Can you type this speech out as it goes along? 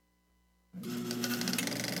And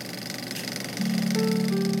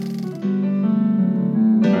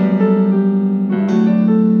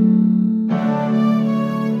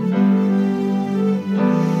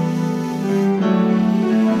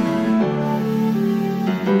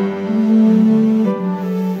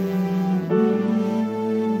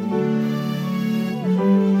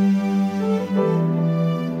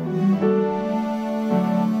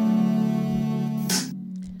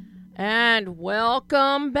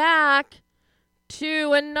welcome back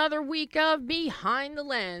to another week of Behind the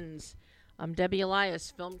Lens. I'm Debbie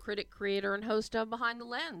Elias, film critic, creator, and host of Behind the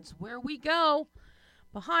Lens, where we go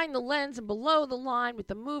behind the lens and below the line with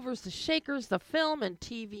the movers, the shakers, the film and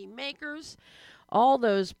TV makers, all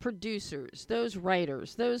those producers, those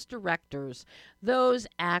writers, those directors, those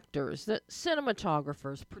actors, the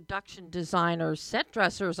cinematographers, production designers, set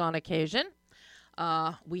dressers on occasion.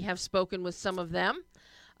 We have spoken with some of them.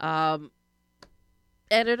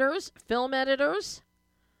 Editors, film editors,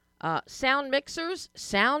 sound mixers,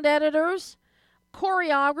 sound editors,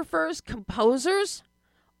 choreographers, composers,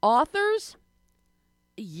 authors,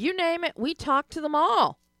 you name it, we talk to them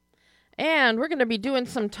all. And we're going to be doing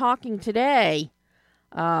some talking today.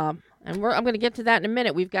 I'm going to get to that in a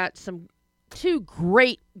minute. We've got two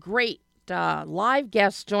great live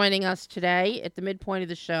guests joining us today at the midpoint of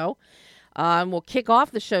the show. And we'll kick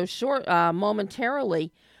off the show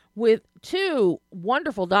momentarily with two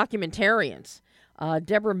wonderful documentarians,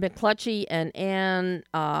 Deborah McClutchy and Ann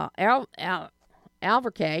Alverkay,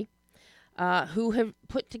 who have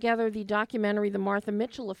put together the documentary The Martha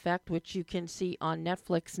Mitchell Effect, which you can see on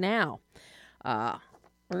Netflix now. We're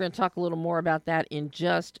going to talk a little more about that in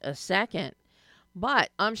just a second. But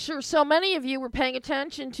I'm sure so many of you were paying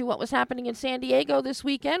attention to what was happening in San Diego this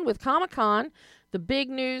weekend with Comic-Con. The big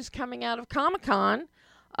news coming out of Comic-Con,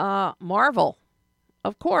 Marvel.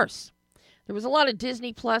 Of course. There was a lot of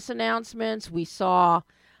Disney Plus announcements. We saw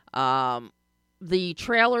the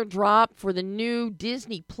trailer drop for the new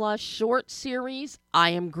Disney Plus short series, I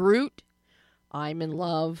Am Groot. I'm in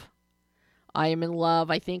love. I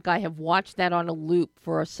think I have watched that on a loop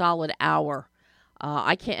for a solid hour.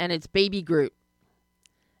 And it's Baby Groot.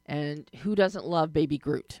 And who doesn't love Baby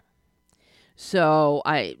Groot? So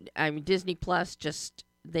Disney Plus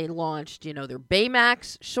they launched, their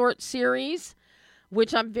Baymax short series,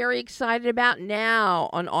 which I'm very excited about. Now,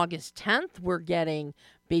 on August 10th, we're getting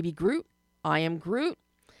Baby Groot, I Am Groot.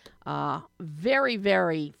 Very,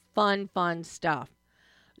 very fun stuff.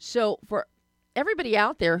 So for everybody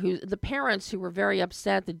out there, the parents who were very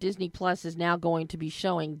upset that Disney Plus is now going to be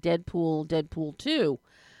showing Deadpool 2,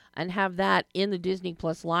 and have that in the Disney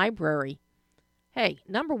Plus library, hey,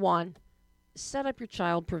 number one, set up your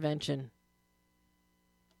child prevention.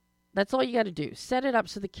 That's all you got to do. Set it up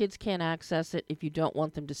so the kids can't access it if you don't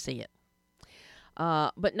want them to see it.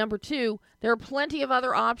 But number two, there are plenty of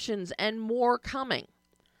other options and more coming.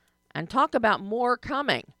 And talk about more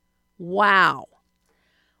coming. Wow.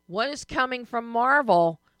 What is coming from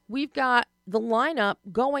Marvel? We've got the lineup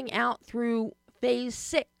going out through Phase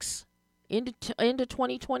 6 into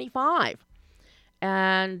 2025.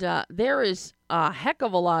 And there is a heck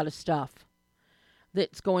of a lot of stuff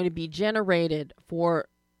that's going to be generated for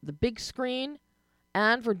the big screen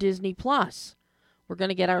and for Disney Plus. We're going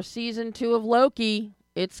to get our season 2 of Loki.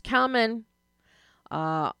 It's coming.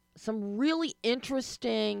 Some really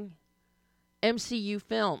interesting MCU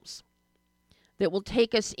films that will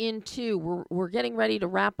take us into, we're getting ready to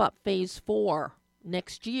wrap up Phase 4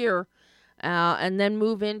 next year, and then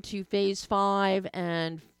move into Phase 5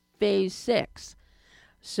 and Phase 6.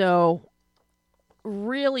 So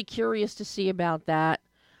really curious to see about that.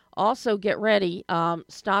 Also, get ready,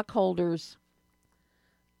 stockholders,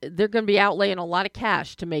 they're going to be outlaying a lot of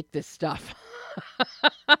cash to make this stuff.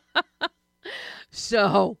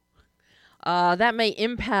 So that may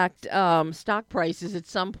impact stock prices at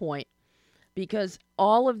some point, because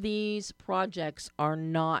all of these projects are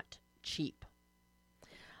not cheap.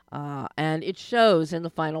 And it shows in the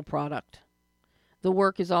final product. The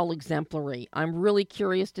work is all exemplary. I'm really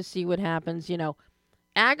curious to see what happens.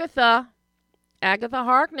 Agatha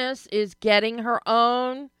Harkness is getting her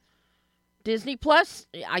own Disney Plus.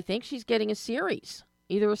 I think she's getting a series,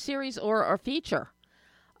 either a series or a feature.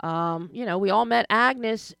 We all met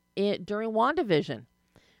Agnes during WandaVision.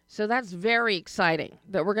 So that's very exciting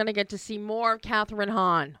that we're going to get to see more of Catherine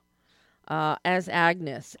Hahn as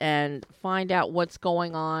Agnes and find out what's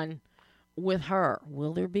going on with her.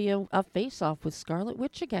 Will there be a face-off with Scarlet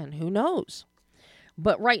Witch again? Who knows?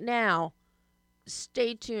 But right now,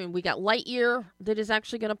 stay tuned. We got Lightyear that is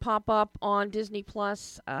actually going to pop up on Disney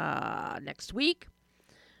Plus next week.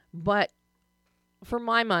 But for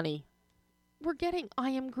my money, we're getting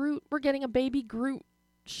I Am Groot. We're getting a Baby Groot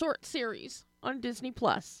short series on Disney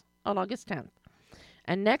Plus on August 10th.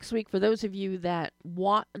 And next week, for those of you that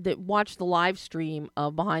watch the live stream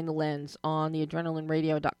of Behind the Lens on the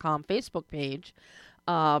AdrenalineRadio.com Facebook page,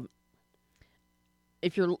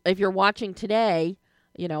 if you're watching today,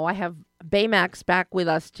 I have Baymax back with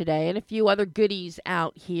us today and a few other goodies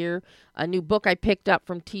out here. A new book I picked up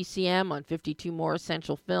from TCM on 52 more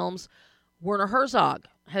essential films. Werner Herzog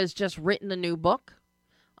has just written a new book.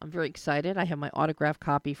 I'm very excited. I have my autographed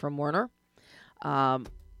copy from Werner.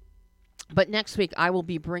 But next week I will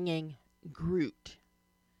be bringing Groot.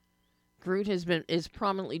 Groot is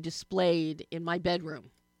prominently displayed in my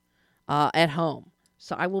bedroom at home.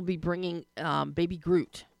 So I will be bringing Baby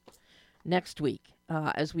Groot next week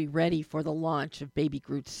as we ready for the launch of Baby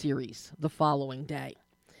Groot's series the following day.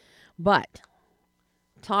 But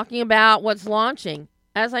talking about what's launching,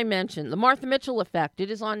 as I mentioned, The Martha Mitchell Effect. It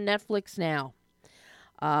is on Netflix now.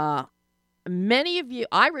 Many of you,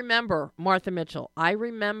 I remember Martha Mitchell. I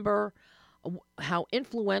remember how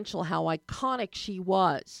influential, how iconic she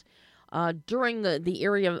was during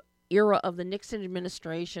the era of the Nixon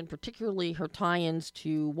administration, particularly her tie-ins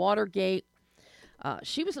to Watergate.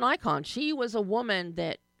 She was an icon. She was a woman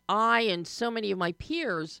that I and so many of my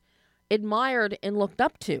peers admired and looked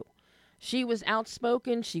up to. She was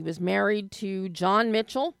outspoken. She was married to John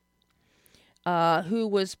Mitchell, who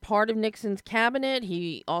was part of Nixon's cabinet.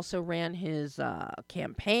 He also ran his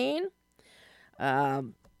campaign.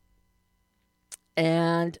 And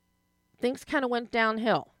things kind of went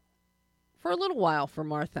downhill for a little while for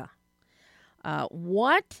Martha.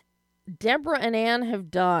 What Deborah and Ann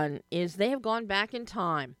have done is they have gone back in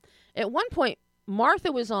time. At one point,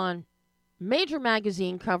 Martha was on major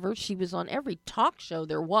magazine covers. She was on every talk show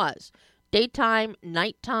there was. Daytime,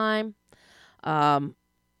 nighttime.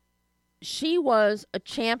 She was a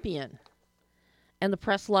champion, and the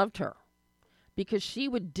press loved her because she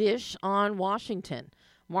would dish on Washington.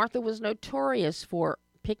 Martha was notorious for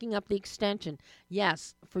picking up the extension.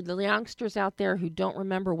 Yes, for the youngsters out there who don't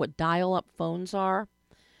remember what dial-up phones are,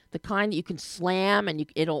 the kind that you can slam and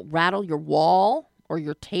it'll rattle your wall or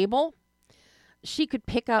your table, she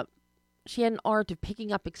had an art of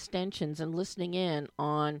picking up extensions and listening in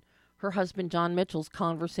on her husband John Mitchell's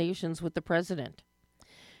conversations with the president.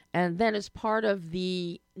 And then as part of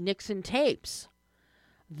the Nixon tapes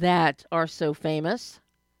that are so famous,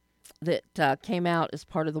 that came out as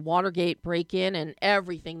part of the Watergate break-in and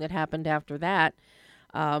everything that happened after that,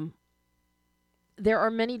 there are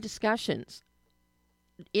many discussions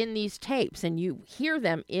in these tapes, and you hear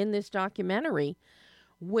them in this documentary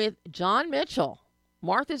with John Mitchell,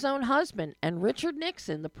 Martha's own husband, and Richard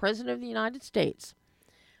Nixon, the President of the United States,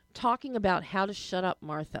 talking about how to shut up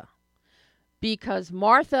Martha. Because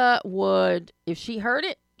Martha would, if she heard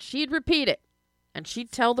it, she'd repeat it, and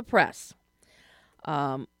she'd tell the press.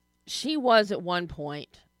 She was at one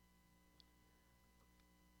point,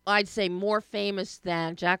 I'd say, more famous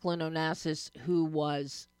than Jacqueline Onassis, who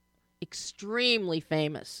was extremely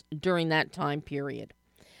famous during that time period.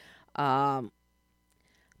 The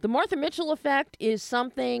Martha Mitchell effect is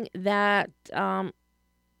something that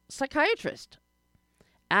psychiatrists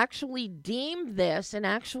actually deemed this an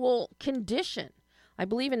actual condition, I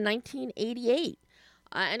believe in 1988.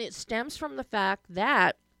 And it stems from the fact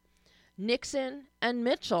that Nixon and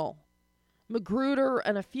Mitchell, Magruder,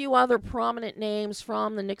 and a few other prominent names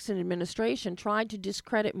from the Nixon administration tried to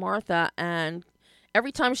discredit Martha, and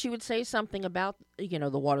every time she would say something about,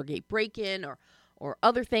 the Watergate break-in or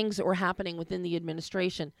other things that were happening within the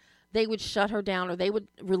administration, they would shut her down, or they would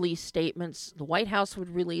release statements. The White House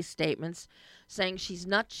would release statements saying she's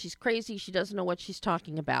nuts, she's crazy, she doesn't know what she's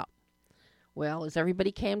talking about. Well, as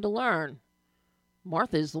everybody came to learn,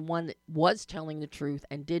 Martha is the one that was telling the truth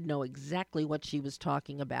and did know exactly what she was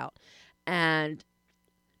talking about. And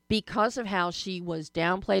because of how she was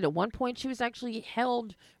downplayed, at one point she was actually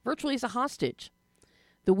held virtually as a hostage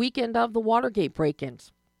the weekend of the Watergate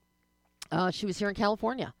break-ins. She was here in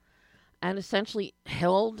California and essentially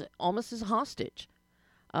held almost as a hostage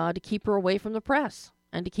to keep her away from the press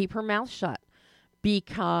and to keep her mouth shut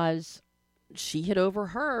because she had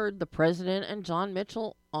overheard the president and John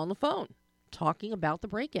Mitchell on the phone talking about the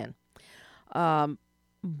break-in. But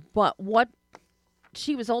what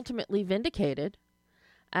she was ultimately vindicated,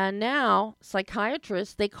 and now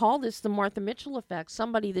psychiatrists, they call this the Martha Mitchell effect,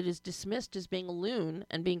 somebody that is dismissed as being a loon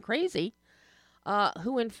and being crazy,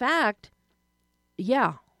 who in fact,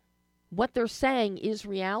 what they're saying is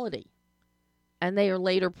reality. And they are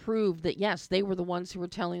later proved that, yes, they were the ones who were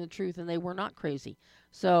telling the truth and they were not crazy.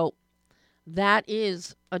 So that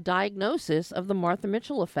is a diagnosis of the Martha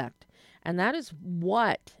Mitchell effect. And that is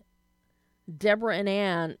what Deborah and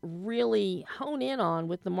Ann really hone in on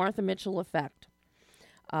with the Martha Mitchell effect.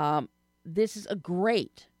 This is a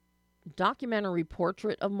great documentary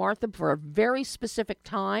portrait of Martha for a very specific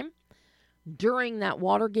time during that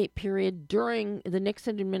Watergate period, during the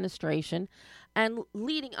Nixon administration, and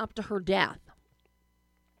leading up to her death.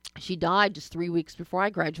 She died just 3 weeks before I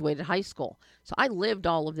graduated high school. So I lived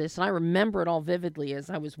all of this, and I remember it all vividly as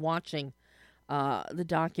I was watching the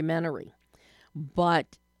documentary.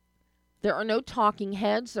 But there are no talking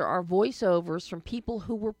heads. There are voiceovers from people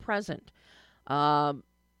who were present.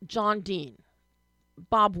 John Dean,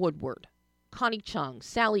 Bob Woodward, Connie Chung,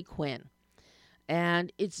 Sally Quinn.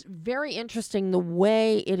 And it's very interesting the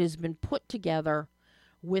way it has been put together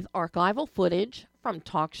with archival footage from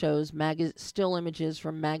talk shows, still images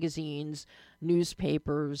from magazines,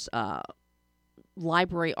 newspapers,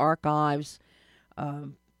 library archives,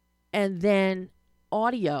 and then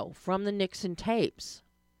audio from the Nixon tapes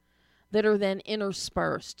that are then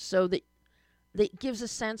interspersed so that gives a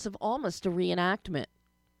sense of almost a reenactment.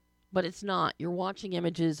 But it's not. You're watching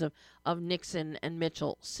images of Nixon and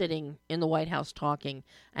Mitchell sitting in the White House talking,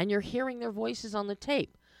 and you're hearing their voices on the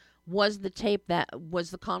tape. Was the tape that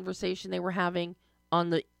was the conversation they were having on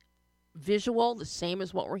the visual the same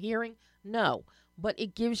as what we're hearing? No. But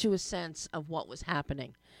it gives you a sense of what was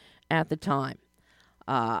happening at the time.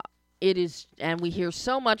 It is, and we hear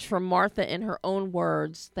so much from Martha in her own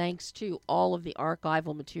words, thanks to all of the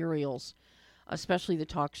archival materials, especially the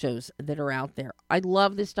talk shows that are out there. I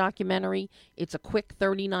love this documentary. It's a quick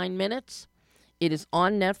 39 minutes. It is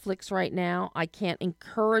on Netflix right now. I can't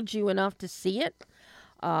encourage you enough to see it.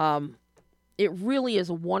 It really is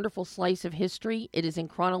a wonderful slice of history. It is in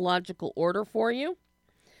chronological order for you.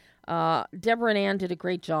 Deborah and Ann did a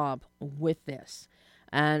great job with this.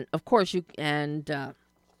 And, of course,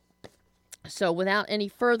 so without any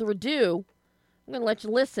further ado, I'm going to let you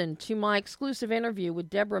listen to my exclusive interview with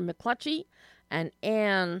Deborah McClutchy and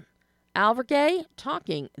Ann Alvergay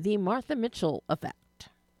talking the Martha Mitchell effect.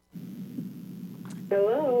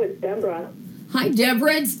 Hello, it's Deborah. Hi,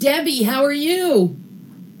 Deborah. It's Debbie. How are you?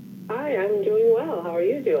 Hi, I'm doing well. How are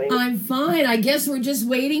you doing? I'm fine. I guess we're just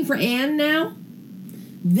waiting for Ann now.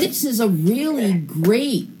 This is a really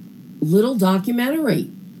great little documentary.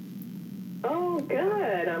 Oh,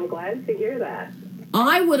 good. I'm glad to hear that.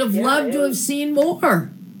 I would have loved to have seen more.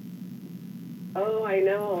 Oh, I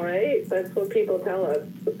know, right? That's what people tell us.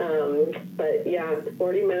 But yeah,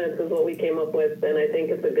 40 minutes is what we came up with, and I think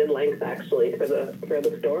it's a good length actually for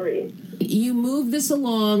the story. You move this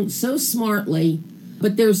along so smartly,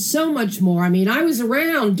 but there's so much more. I mean, I was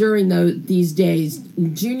around during these days,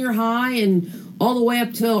 junior high, and all the way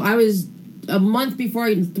up till I was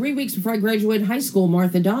 3 weeks before I graduated high school.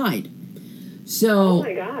 Martha died. So, oh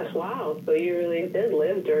my gosh, wow. So you really did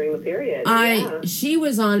live during the period. She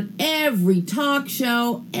was on every talk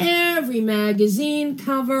show, every magazine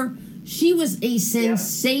cover. She was a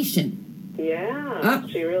sensation. Yeah,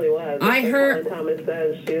 she really was. I heard Thomas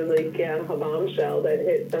says she was like a bombshell that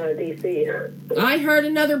hit D.C. I heard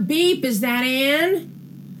another beep. Is that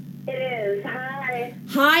Ann? It is. Hi.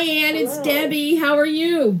 Hi, Ann. Hello. It's Debbie. How are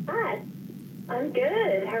you? Hi. I'm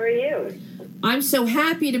good. How are you? I'm so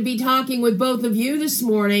happy to be talking with both of you this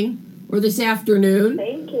morning or this afternoon.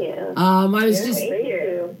 Thank you.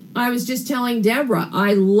 I was just telling Deborah,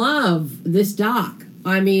 I love this doc.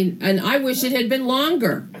 I mean, and I wish it had been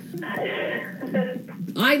longer.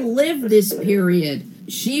 I lived this period.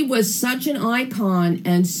 She was such an icon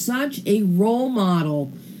and such a role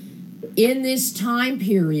model in this time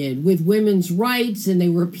period with women's rights, and they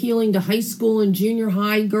were appealing to high school and junior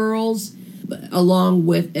high girls, along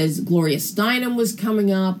with as Gloria Steinem was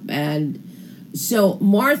coming up. And so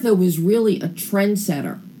Martha was really a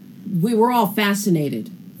trendsetter. We were all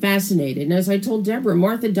fascinated. And as I told Deborah,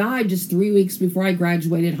 Martha died just 3 weeks before I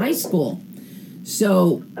graduated high school.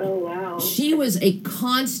 So oh, wow. She was a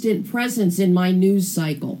constant presence in my news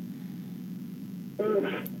cycle.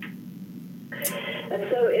 That's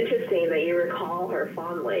so interesting that you recall her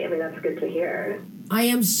fondly. I mean, that's good to hear. I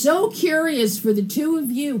am so curious for the two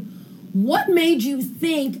of you. What made you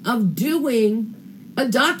think of doing a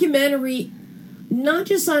documentary, not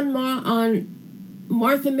just on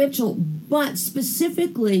Martha Mitchell, but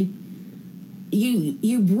specifically,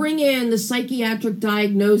 you bring in the psychiatric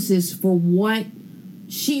diagnosis for what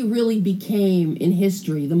she really became in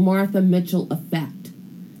history, the Martha Mitchell effect.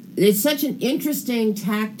 It's such an interesting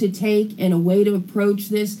tack to take and a way to approach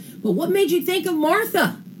this. But what made you think of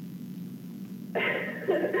Martha?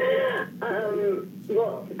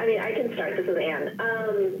 Well, I mean, I can start. This is Ann.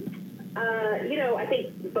 I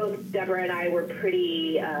think both Deborah and I were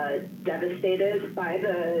pretty devastated by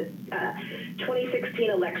the 2016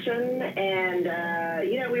 election,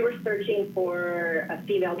 and we were searching for a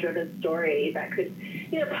female-driven story that could,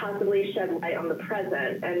 possibly shed light on the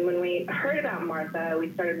present. And when we heard about Martha,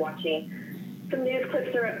 we started watching some news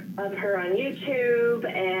clips of her on YouTube,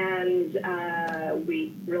 and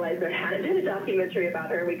we realized there hadn't been a documentary about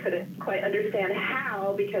her. We couldn't quite understand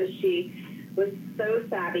how, because she was so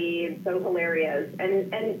savvy and so hilarious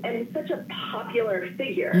and such a popular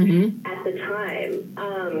figure at the time.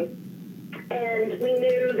 And we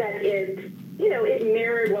knew that it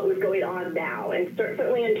mirrored what was going on now, and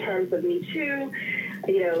certainly in terms of Me Too,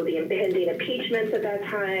 the impending impeachments at that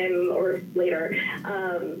time or later,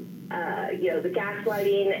 the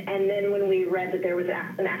gaslighting, and then when we read that there was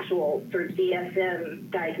an actual sort of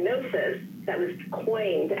DSM diagnosis that was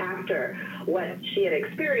coined after what she had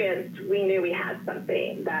experienced, we knew we had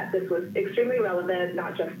something, that this was extremely relevant,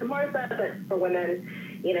 not just to Martha, but for women,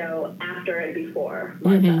 after and before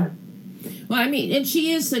Martha. Well, I mean, and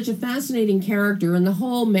she is such a fascinating character, and the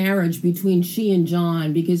whole marriage between she and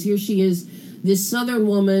John, because here she is, this Southern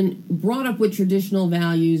woman, brought up with traditional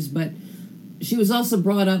values, but she was also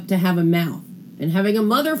brought up to have a mouth. And having a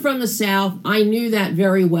mother from the South, I knew that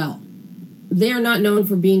very well. They are not known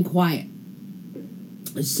for being quiet.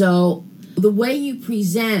 So the way you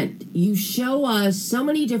present, you show us so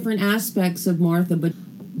many different aspects of Martha, but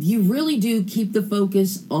you really do keep the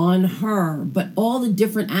focus on her, but all the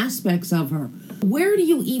different aspects of her. Where do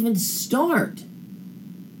you even start?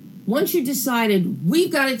 Once you decided,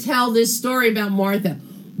 we've got to tell this story about Martha,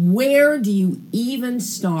 where do you even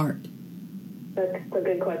start? That's a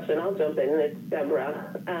good question. I'll jump in. It's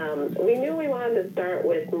Deborah. We knew we wanted to start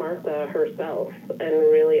with Martha herself and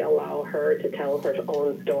really allow her to tell her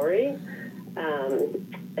own story.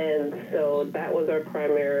 And so that was our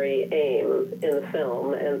primary aim in the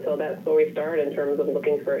film. And so that's where we started in terms of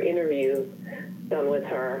looking for interviews done with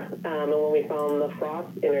her. And when we found the Frost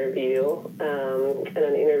interview and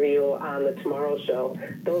an interview on the Tomorrow Show,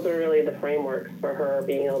 those are really the frameworks for her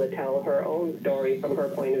being able to tell her own story from her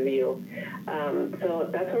point of view. So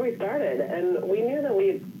that's where we started. And we knew that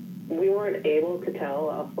we weren't able to tell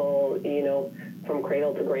a full, from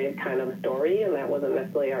cradle to grave kind of story, and that wasn't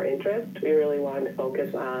necessarily our interest. We really wanted to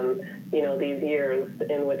focus on, these years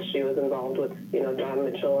in which she was involved with, John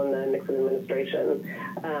Mitchell and the Nixon administration.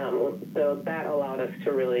 So that allowed us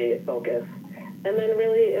to really focus. And then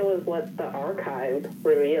really it was what the archive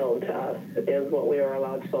revealed to us is what we were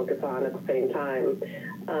allowed to focus on at the same time.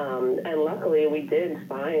 And luckily we did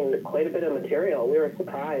find quite a bit of material. We were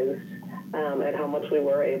surprised at how much we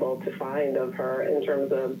were able to find of her in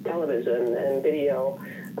terms of television and video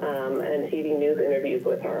and TV news interviews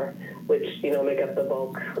with her, which, make up the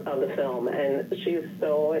bulk of the film. And she's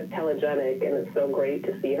so telegenic, and it's so great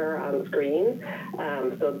to see her on screen.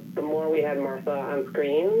 So the more we had Martha on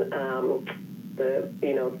screen,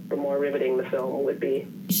 the more riveting the film would be.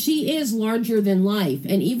 She is larger than life,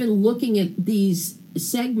 and even looking at these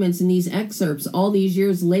segments and these excerpts all these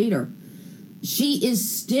years later, she is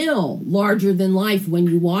still larger than life when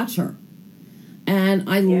you watch her. And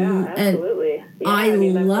absolutely. I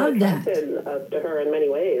love that. Us to her in many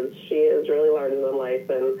ways. She is really larger than life,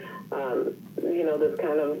 and this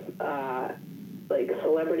kind of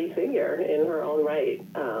celebrity figure in her own right,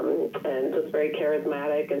 and just very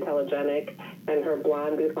charismatic and telegenic, and her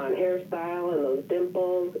blonde bouffant hairstyle and those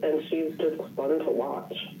dimples, and she's just fun to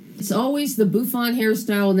watch. It's always the bouffant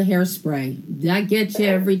hairstyle and the hairspray. That gets you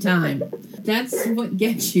every time. That's what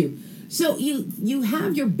gets you. So you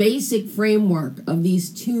have your basic framework of these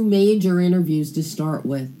two major interviews to start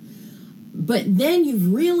with. But then you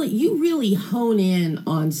really hone in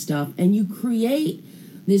on stuff, and you create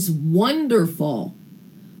this wonderful,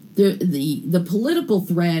 the political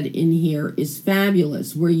thread in here is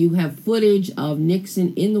fabulous, where you have footage of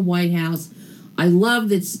Nixon in the White House. I love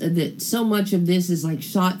that so much of this is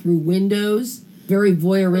shot through windows, very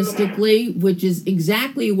voyeuristically, which is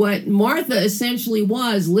exactly what Martha essentially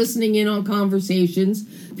was, listening in on conversations,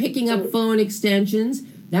 picking up phone extensions.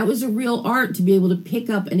 That was a real art, to be able to pick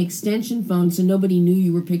up an extension phone so nobody knew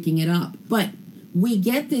you were picking it up. But we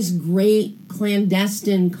get this great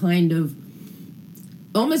clandestine kind of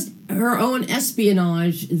almost her own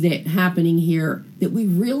espionage that happening here that we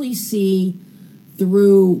really see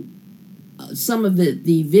through some of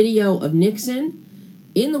the video of Nixon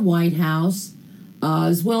in the White House,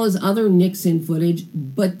 as well as other Nixon footage.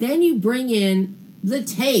 But then you bring in the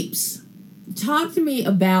tapes. Talk to me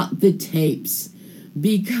about the tapes,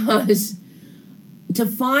 because to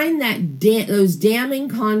find those damning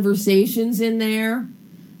conversations in there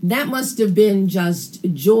that must have been just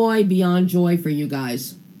joy beyond joy for you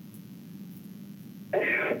guys.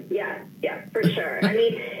 Yeah, for sure. I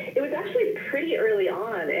mean, it was actually pretty early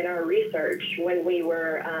on in our research when we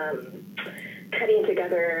were cutting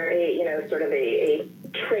together a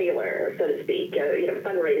trailer, so to speak,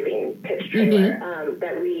 fundraising pitch trailer,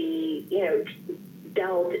 that we,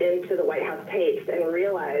 delved into the White House tapes and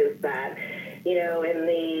realized that, in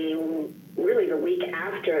the week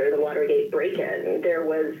after the Watergate break-in, there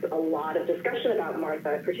was a lot of discussion about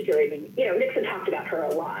Martha, particularly, Nixon talked about her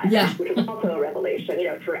a lot, which was also a revelation,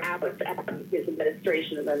 throughout his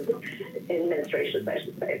administration and then administrations, I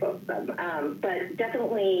should say, both of them. But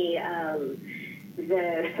definitely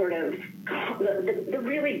the sort of the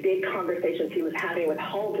really big conversations he was having with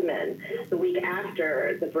Haldeman the week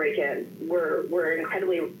after the break-in were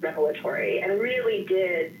incredibly revelatory and really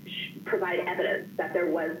did provide evidence that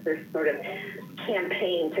there was this sort of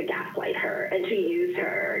campaign to gaslight her and to use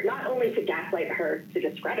her, not only to gaslight her, to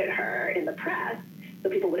discredit her in the press, so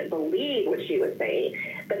people wouldn't believe what she was saying,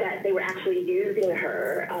 but that they were actually using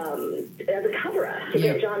her as a cover-up to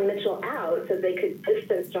get John Mitchell out so they could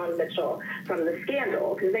distance John Mitchell from the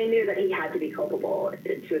scandal, because they knew that he had to be culpable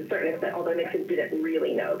to a certain extent, although Nixon didn't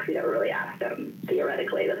really know because he never really asked him,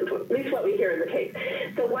 theoretically. This is at least what we hear in the tapes.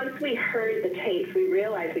 So once we heard the tapes, we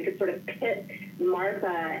realized we could sort of pit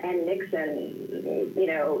Martha and Nixon,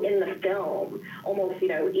 in the film, almost,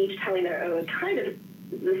 each telling their own kind of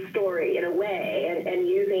the story in a way, and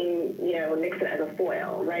using, Nixon as a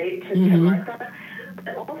foil, right, to Martha.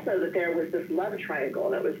 But also that there was this love triangle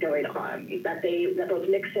that was going on, that both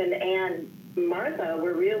Nixon and Martha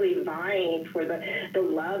were really vying for the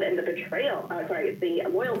love and the betrayal, the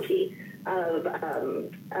loyalty of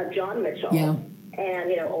John Mitchell. Yeah.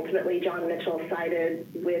 And, ultimately John Mitchell sided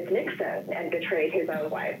with Nixon and betrayed his own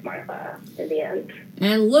wife, Martha, in the end.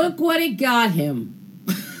 And look what it got him.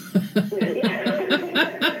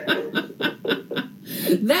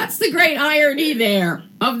 That's the great irony there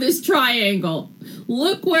of this triangle.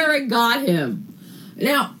 Look where it got him.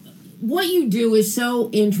 Now, what you do is so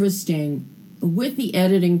interesting with the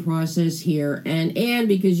editing process here, and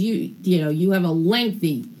because you have a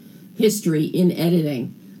lengthy history in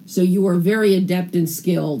editing, so you are very adept and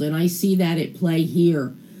skilled, and I see that at play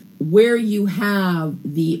here, where you have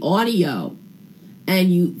the audio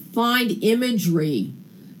and you find imagery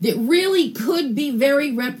that really could be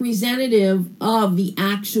very representative of the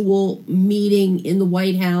actual meeting in the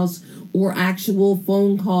White House or actual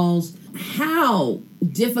phone calls. How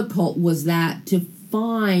difficult was that to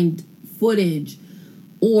find footage?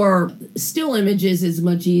 Or still images is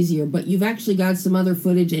much easier, but you've actually got some other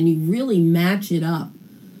footage and you really match it up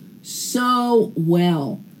so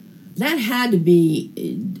well. That had to be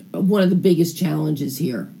one of the biggest challenges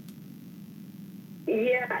here.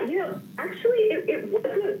 Yeah, actually, it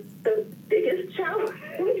wasn't the biggest challenge,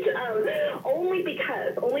 only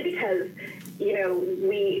because,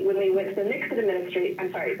 when we went to the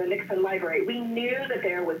Nixon Library, we knew that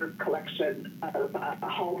there was this collection of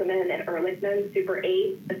Haldeman and Ehrlichman Super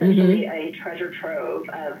 8, essentially a treasure trove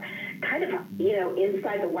of kind of,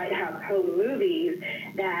 inside the White House home movies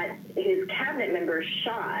that his cabinet members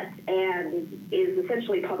shot and is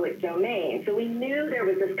essentially public domain. So we knew there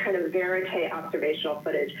was this kind of verite observational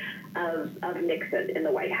footage of Nixon in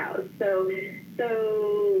the White House. So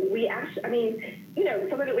we actually,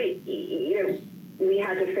 some of it we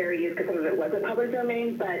had to fair use because some of it wasn't public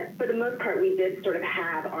domain, but for the most part, we did sort of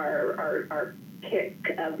have our pick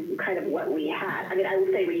of kind of what we had. I mean, I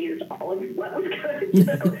would say we used all of what was good.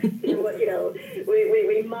 So,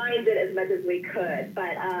 we mined it as much as we could.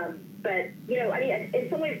 But in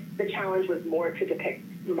some ways, the challenge was more to depict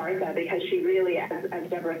Martha because she really, as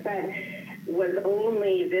Deborah said, was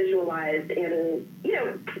only visualized in,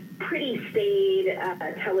 pretty staid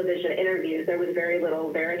television interviews. There was very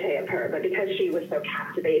little verite of her, but because she was so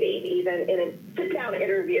captivating, even in a sit-down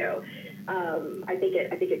interview, I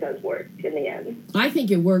think it does work in the end. I think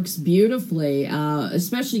it works beautifully,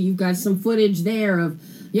 especially you've got some footage there of,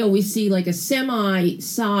 we see like a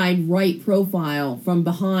semi-side right profile from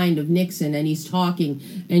behind of Nixon, and he's talking,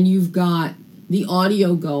 and you've got the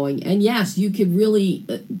audio going. And yes, you could really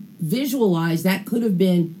visualize that could have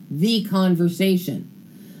been the conversation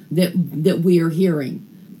that we are hearing.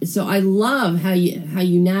 So I love how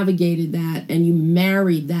you navigated that and you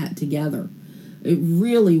married that together. It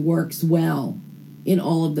really works well in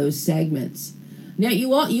all of those segments. Now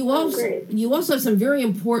you also have some very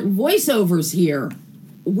important voiceovers here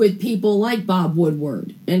with people like Bob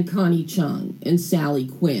Woodward and Connie Chung and Sally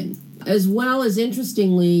Quinn, as well as,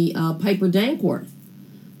 interestingly, Piper Dankworth,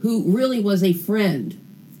 who really was a friend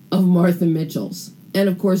of Martha Mitchell's. and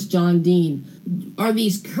of course John Dean. Are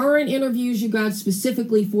these current interviews you got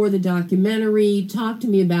specifically for the documentary? Talk to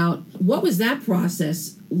me about what was that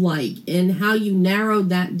process like and how you narrowed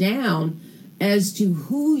that down as to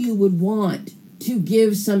who you would want to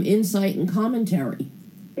give some insight and commentary.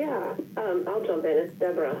 Yeah, I'll jump in. It's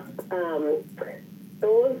Deborah.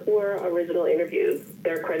 Those were original interviews.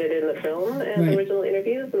 They're credited in the film as Right. original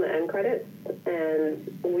interviews in the end credits.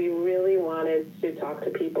 And we really wanted to talk to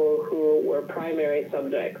people who were primary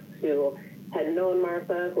subjects, who had known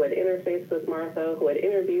Martha, who had interfaced with Martha, who had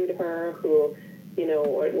interviewed her, who, you know,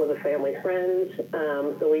 was a family friend.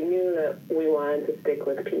 So we knew that we wanted to stick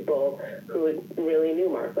with people who really knew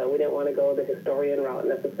Martha. We didn't want to go the historian route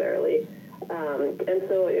necessarily. And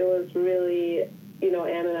so it was really, you know,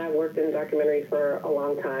 Ann and I worked in documentary for a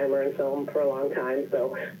long time, or in film for a long time,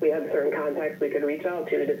 so we had certain contacts we could reach out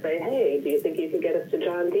to say, hey, do you think you could get us to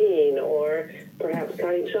John Dean, or perhaps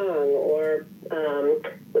Connie Chung, or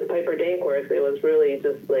with Piper Dankworth, it was really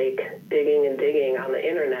just like digging and digging on the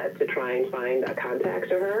internet to try and find a contact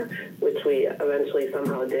to her, which we eventually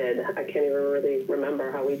somehow did. I can't even really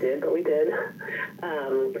remember how we did, but we did.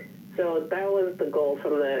 So that was the goal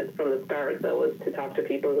from the start, that was to talk to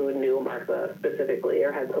people who knew Martha specifically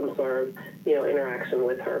or had some sort of, you know, interaction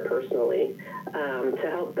with her personally, to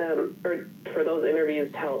help them, or for those interviews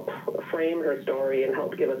to help frame her story and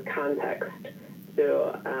help give us context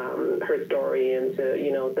to her story and to,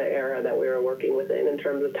 you know, the era that we were working within in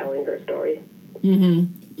terms of telling her story.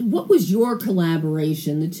 Mm-hmm. What was your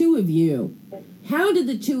collaboration, the two of you? How did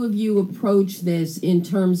the two of you approach this in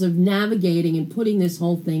terms of navigating and putting this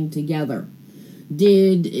whole thing together?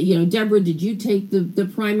 Did, you know, Deborah, did you take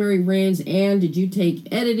the primary reins? Anne, did you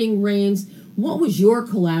take editing reins? What was your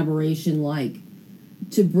collaboration like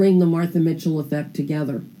to bring the Martha Mitchell Effect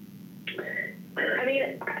together? I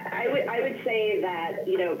mean, I would say that,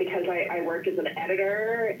 you know, because I worked as an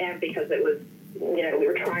editor and because it was, you know, we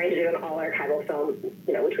were trying to do an all-archival film,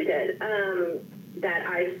 you know, which we did, that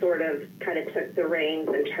I sort of kind of took the reins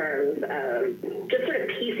in terms of just sort of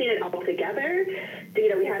piecing it all together. So, you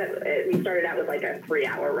know, we started out with like a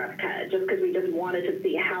 3-hour rough cut just because we just wanted to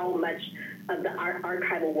see how much of the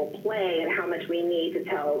archival will play and how much we need to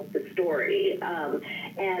tell the story.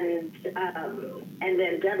 And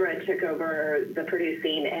then Deborah took over the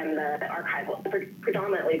producing and the archival,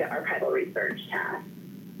 predominantly the archival research task.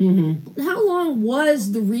 Mm-hmm. How long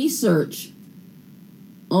was the research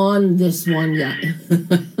on this one yet?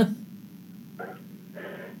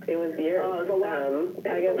 It was years. Oh, it was a long,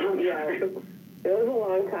 I guess, yeah, it was a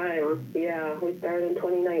long time. Yeah, we started in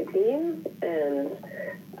 2019, and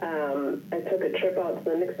I took a trip out to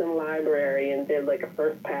the Nixon Library and did like a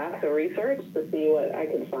first pass of research to see what I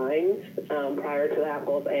could find. Prior to that,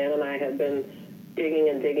 both Anne and I had been digging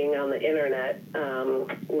and digging on the internet,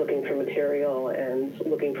 looking for material and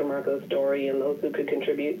looking for Martha's story and those who could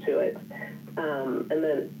contribute to it. And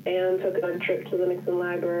then Anne took a trip to the Nixon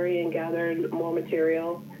Library and gathered more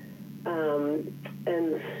material.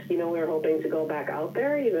 And, you know, we were hoping to go back out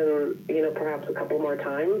there even, you know, perhaps a couple more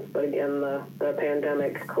times. But again, the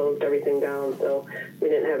pandemic closed everything down, so we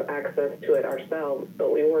didn't have access to it ourselves.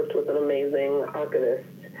 But we worked with an amazing archivist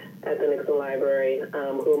at the Nixon Library,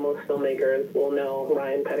 who most filmmakers will know,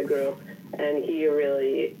 Ryan Pettigrew. And he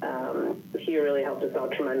really helped us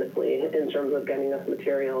out tremendously in terms of getting us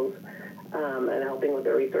materials and helping with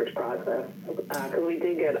the research process. Because we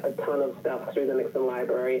did get a ton of stuff through the Nixon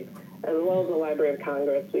Library, as well as the Library of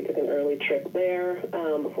Congress. We took an early trip there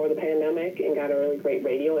before the pandemic and got a really great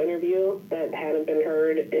radio interview that hadn't been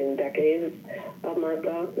heard in decades of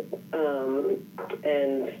Martha.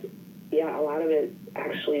 And yeah, a lot of it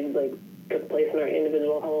actually like took place in our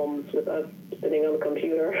individual homes with us sitting on the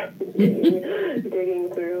computer, digging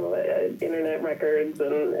through internet records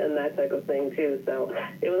and that type of thing too. So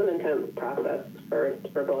it was an intense process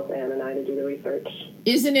for both Anne and I to do the research.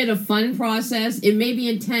 Isn't it a fun process? It may be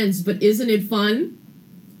intense, but isn't it fun?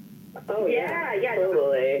 Oh yeah,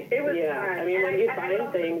 totally. It was fun. I mean, when you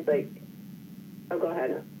find things like, oh, go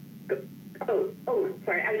ahead. Oh,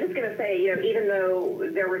 sorry. I was just going to say, you know, even though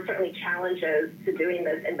there were certainly challenges to doing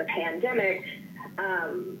this in the pandemic,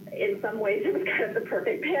 in some ways it was kind of the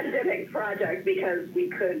perfect pandemic project because we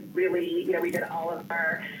could really, you know, we did all of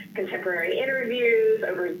our contemporary interviews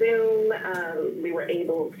over Zoom. We were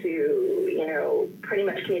able to, you know, pretty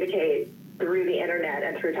much communicate through the internet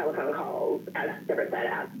and through telephone calls, as Deborah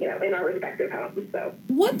said, you know, in our respective homes. So,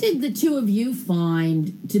 what did the two of you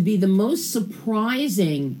find to be the most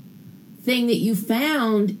surprising thing that you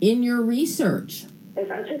found in your research? It's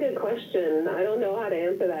such a good question. I don't know how to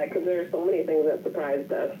answer that because there are so many things that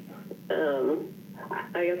surprised us.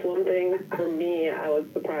 I guess one thing for me, I was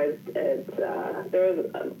surprised at, there was,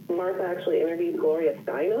 Martha actually interviewed Gloria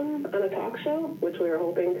Steinem on a talk show, which we were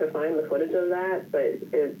hoping to find the footage of that, but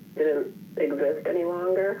it didn't exist any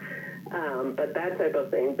longer. But that type of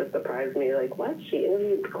thing just surprised me. Like, what? She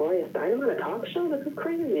interviewed Gloria Steinem on a talk show? This is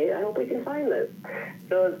crazy. I hope we can find this.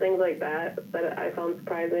 So it's things like that I found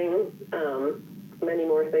surprising. Many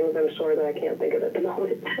more things, I'm sure, that I can't think of at the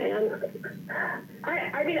moment.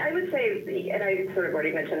 I mean, I would say, and I sort of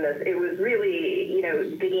already mentioned this, it was really,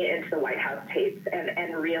 digging into the White House tapes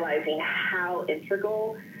and realizing how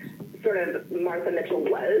integral sort of Martha Mitchell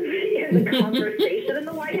was in the conversation in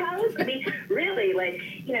the White House. I mean, really,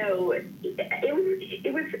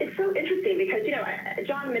 it's so interesting because,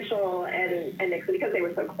 John Mitchell and Nixon, because they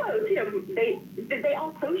were so close, they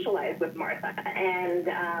all socialized with Martha. And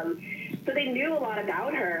so they knew a lot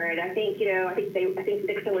about her. And I think, I think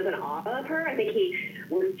Nixon was in awe of her. I think he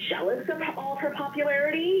was jealous of all of her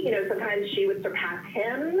popularity. Sometimes she would surpass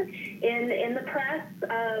him in the press.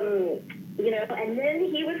 And then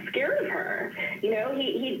he was scared of her. He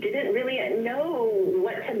didn't really know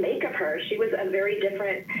what to make of her. She was a very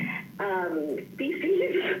different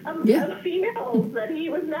species of females that he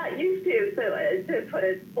was not used to. So to put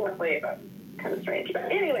it bluntly, kind of strange.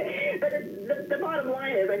 But anyway, the bottom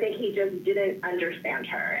line is I think he just didn't understand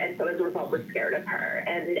her. And so as a result was scared of her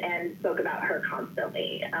and spoke about her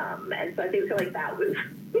constantly. And so I feel like that was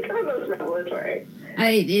kind of most revelatory.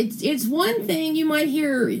 It's one thing you might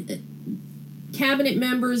hear cabinet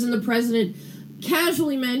members and the president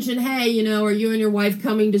casually mention, hey, are you and your wife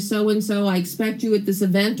coming to so-and-so? I expect you at this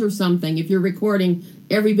event or something, if you're recording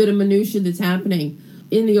every bit of minutia that's happening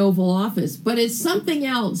in the Oval Office. But it's something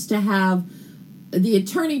else to have the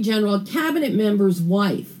Attorney General, a cabinet member's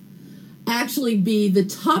wife, actually be the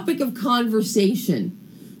topic of conversation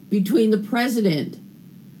between the president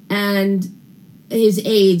and his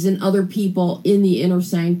aides and other people in the inner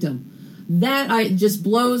sanctum. That just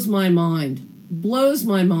blows my mind. Blows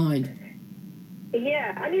my mind.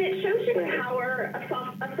 Yeah, I mean, it shows you the power of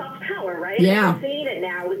soft power, right? Yeah. I'm seeing it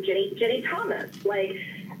now with Jenny Thomas.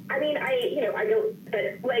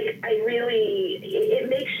 It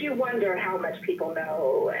makes you wonder how much people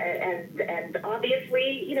know, and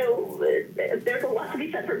obviously, there's a lot to be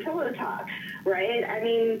said for pillow talk, right? I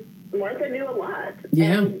mean, Martha knew a lot.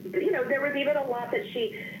 Yeah. And, there was even a lot that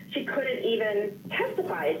she couldn't even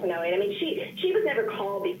testify to knowing. I mean, she was never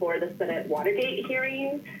called before the Senate Watergate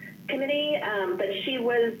hearing committee, but she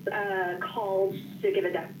was called to give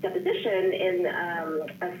a deposition in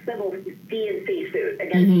a civil DNC suit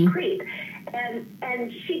against Creep.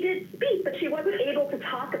 And she did speak, but she wasn't able to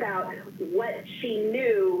talk about what she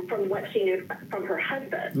knew from her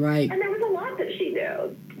husband. Right. And there was a lot that she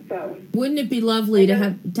knew. So, wouldn't it be lovely to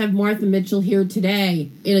have Martha Mitchell here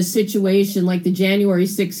today in a situation like the January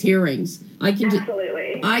 6 hearings?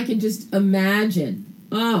 Absolutely. I can just imagine.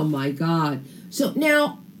 Oh, my God. So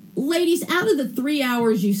now, ladies, out of the 3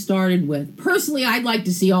 hours you started with, personally, I'd like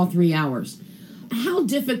to see all 3 hours. How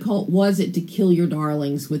difficult was it to kill your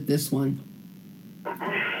darlings with this one?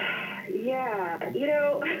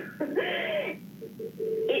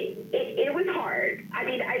 It was hard. I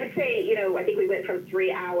mean, I would say, I think we went from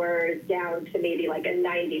 3 hours down to maybe like a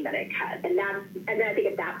 90-minute cut. And then I think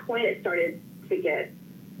at that point it started to get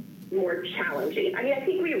more challenging. I mean, I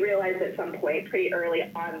think we realized at some point pretty early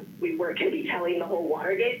on we weren't going to be telling the whole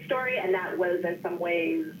Watergate story, and that was in some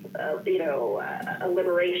ways, a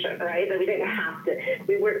liberation, right? That we didn't have to,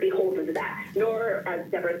 we weren't beholden to that. Nor, as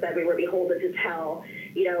Deborah said, we were beholden to tell,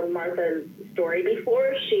 Martha's story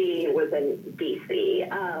before she was in D.C.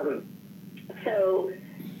 So,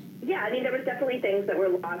 yeah, I mean, there was definitely things that were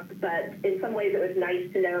lost, but in some ways it was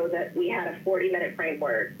nice to know that we had a 40-minute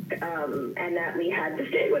framework and that we had to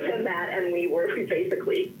stay within that, and we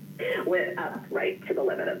basically went up right to the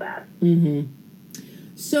limit of that. Mm-hmm.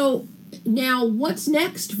 So now what's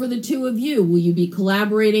next for the two of you? Will you be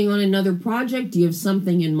collaborating on another project? Do you have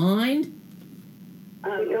something in mind? We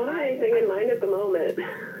don't have anything in mind at the moment.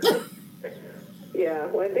 Yeah,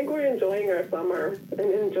 well, I think we're enjoying our summer and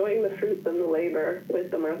enjoying the fruits of the labor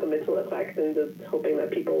with the Martha Mitchell Effect and just hoping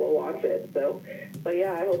that people will watch it. So, but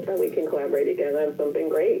yeah, I hope that we can collaborate again on something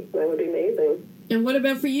great. That would be amazing. And what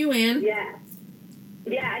about for you, Anne? Yeah,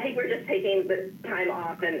 I think we're just taking the time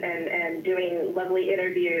off and doing lovely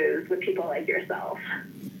interviews with people like yourself.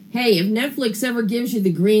 Hey, if Netflix ever gives you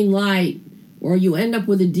the green light or you end up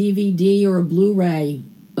with a DVD or a Blu-ray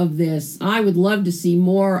of this, I would love to see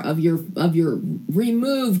more of your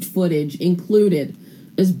removed footage included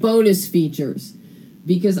as bonus features,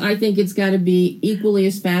 because I think it's got to be equally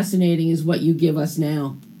as fascinating as what you give us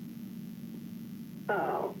now.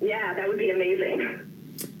 Oh, yeah, that would be amazing.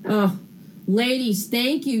 Oh, ladies,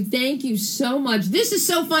 thank you so much. This is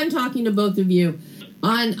so fun talking to both of you.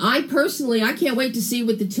 And I can't wait to see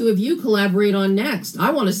what the two of you collaborate on next.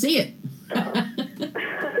 I want to see it. Thank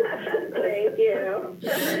you.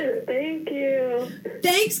 Thank you.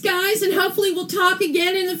 Thanks, guys, and hopefully we'll talk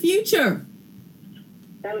again in the future.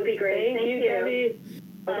 That would be great. Thank you, Debbie.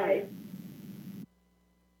 Bye.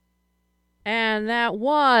 And that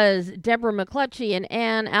was Deborah McClutchy and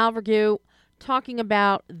Ann Alvergue talking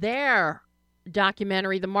about their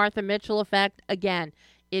documentary, The Martha Mitchell Effect. Again,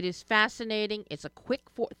 it is fascinating. It's a quick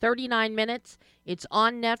 39 minutes. It's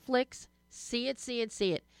on Netflix. See it, see it,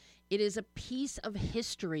 see it. It is a piece of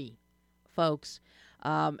history, folks.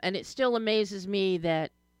 And it still amazes me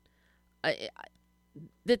that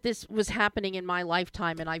that this was happening in my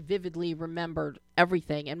lifetime, and I vividly remembered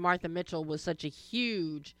everything. And Martha Mitchell was such a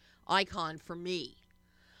huge icon for me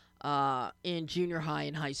in junior high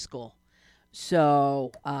and high school.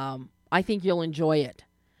 So I think you'll enjoy it.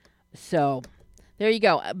 So there you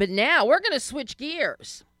go. But now we're going to switch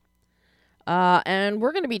gears. And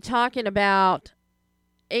we're going to be talking about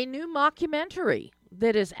a new mockumentary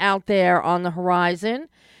that is out there on the horizon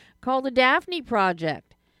called The Daphne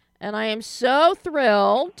Project. And I am so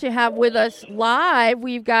thrilled to have with us live,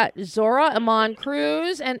 we've got Zora Amon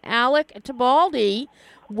Cruz and Alec Tibaldi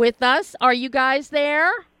with us. Are you guys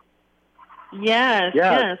there?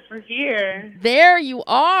 Yes, we're here. There you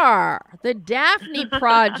are. The Daphne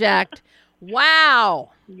Project.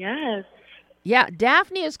 Wow. Yes. Yeah,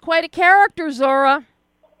 Daphne is quite a character, Zora.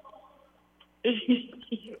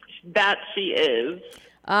 That she is.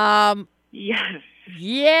 Yes.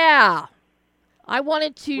 Yeah. I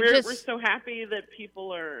wanted to We're so happy that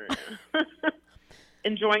people are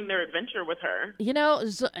enjoying their adventure with her. You know,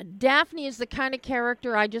 Daphne is the kind of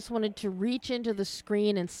character I just wanted to reach into the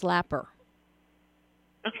screen and slap her.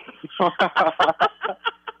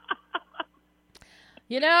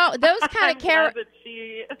 You know, those kind of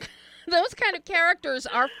those kind of characters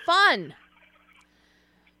are fun.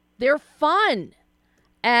 They're fun.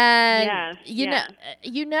 And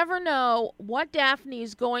you never know what Daphne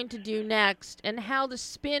is going to do next and how the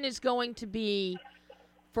spin is going to be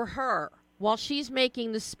for her while she's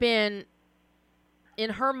making the spin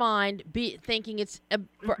in her mind, thinking it's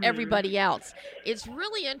for everybody else. It's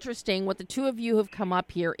really interesting what the two of you have come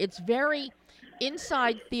up here. It's very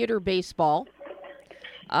inside theater baseball,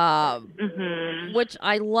 which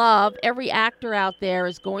I love. Every actor out there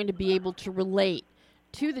is going to be able to relate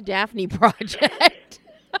to the Daphne Project.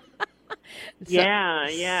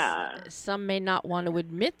 Some may not want to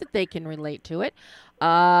admit that they can relate to it,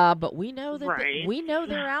 but we know that we know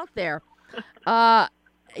they're out there.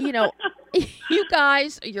 You know, you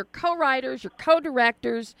guys, you're co-writers, you're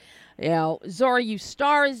co-directors. You know, Zora, you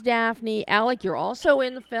star as Daphne. Alec, you're also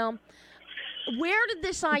in the film. Where did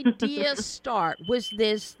this idea start? Was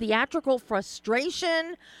this theatrical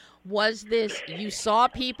frustration? Was this you saw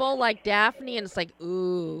people like Daphne and it's like,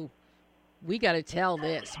 ooh, we got to tell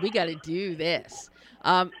this. We got to do this.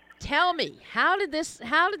 Tell me, how did this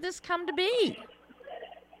come to be?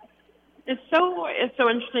 It's so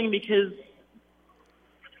interesting because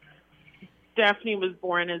Daphne was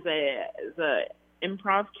born as a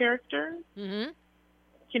improv character. Mm-hmm.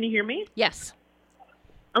 Can you hear me? Yes.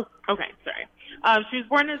 Oh, okay. Sorry. She was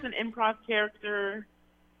born as an improv character,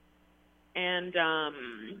 and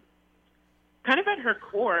kind of at her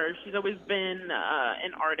core, she's always been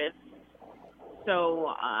an artist.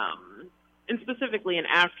 So, and specifically an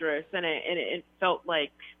actress, and it felt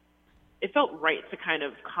right to kind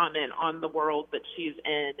of comment on the world that she's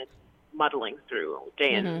in and muddling through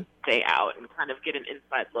day in, day out, and kind of get an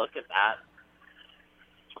inside look at that.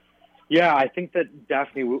 Yeah, I think that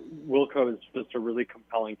Daphne Wilco is just a really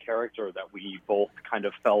compelling character that we both kind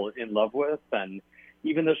of fell in love with, and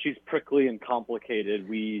even though she's prickly and complicated,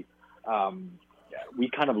 we kind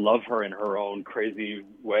of love her in her own crazy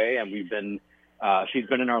way, and she's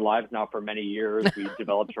been in our lives now for many years. We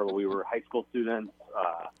developed her when we were high school students.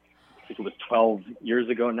 I think it was 12 years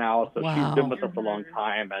ago now, so she's been with us a long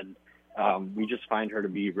time, and we just find her to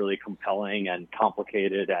be really compelling and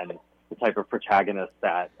complicated and the type of protagonist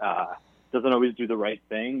that doesn't always do the right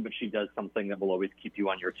thing, but she does something that will always keep you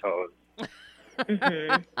on your toes.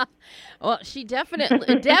 Well, she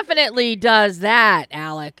definitely does that,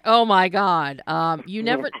 Alec. Oh my God. You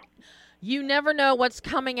never know what's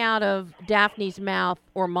coming out of Daphne's mouth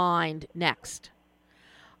or mind next.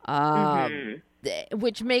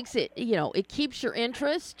 Which makes it, it keeps your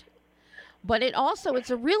interest, but it's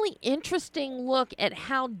a really interesting look at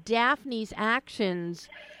how Daphne's actions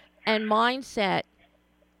and mindset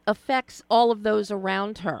affects all of those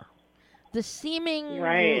around her. the seeming,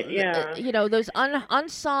 Right, yeah. those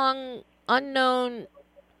unsung, unknown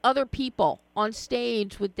other people on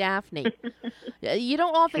stage with Daphne. You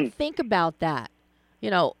don't often think about that.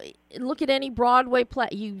 Look at any Broadway play.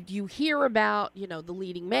 You hear about, the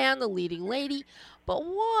leading man, the leading lady, but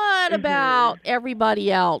what about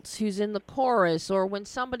everybody else who's in the chorus, or when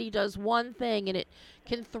somebody does one thing and it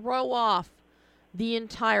can throw off the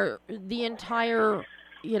entire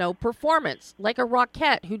performance, like a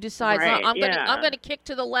Rockette who decides, Right, I'm gonna kick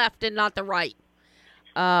to the left and not the right.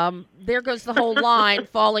 There goes the whole line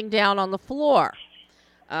falling down on the floor.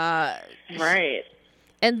 Right.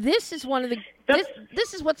 And this is one of the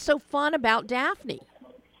this is what's so fun about Daphne.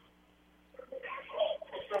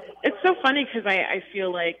 It's so funny because I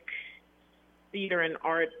feel like theater and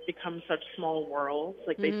art become such small worlds.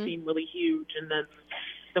 Like they seem really huge, and then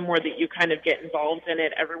the more that you kind of get involved in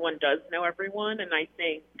it, everyone does know everyone. And I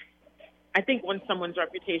think when someone's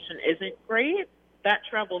reputation isn't great, that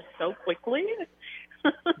travels so quickly.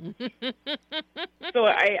 So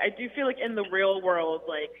I do feel like in the real world,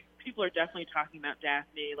 like, people are definitely talking about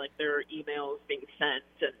Daphne, like there are emails being sent,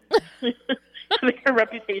 and her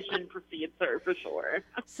reputation precedes her for sure.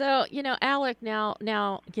 So, Alec, now,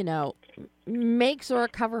 make Zora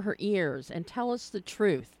cover her ears and tell us the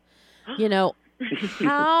truth.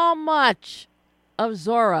 How much of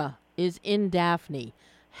Zora is in Daphne?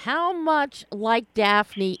 How much like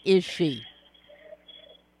Daphne is she?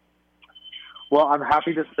 Well, I'm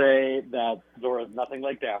happy to say that Zora is nothing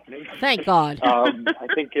like Daphne. Thank God. I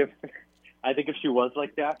think if she was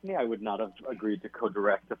like Daphne, I would not have agreed to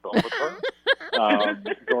co-direct a film with her.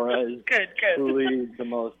 Zora is truly the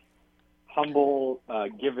most humble,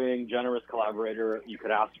 giving, generous collaborator you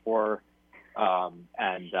could ask for.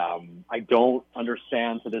 And I don't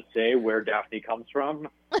understand to this day where Daphne comes from.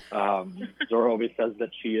 Zora always says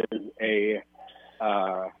that she is a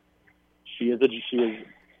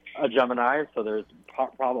Gemini, so there's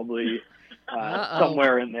probably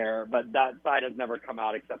somewhere in there, but that side has never come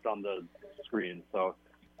out except on the screen. So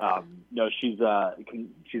no, she's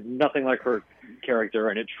nothing like her character,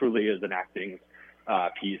 and it truly is an acting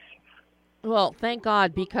piece. Well, thank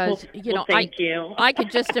God, because thank you. I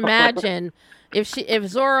could just imagine if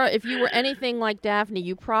Zora, if you were anything like Daphne,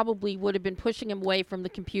 you probably would have been pushing him away from the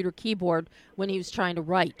computer keyboard when he was trying to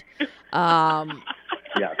write.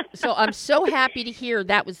 Yeah. So I'm so happy to hear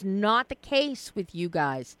that was not the case with you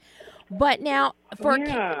guys. But now, for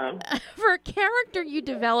a character you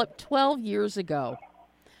developed 12 years ago,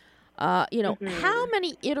 how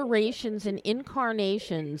many iterations and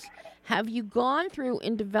incarnations have you gone through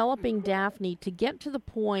in developing Daphne to get to the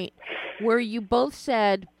point where you both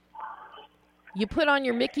said, you put on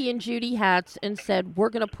your Mickey and Judy hats and said, we're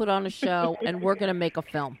going to put on a show and we're going to make a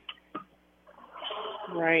film?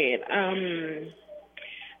 Right.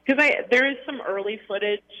 Because there is some early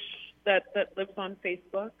footage that lives on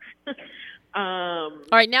Facebook. All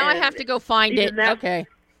right, now I have to go find it. Okay.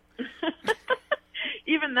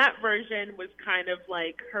 Even that version was kind of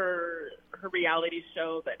like her reality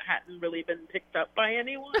show that hadn't really been picked up by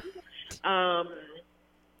anyone. But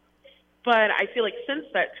I feel like since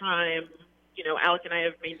that time, Alec and I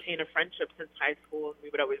have maintained a friendship since high school, and we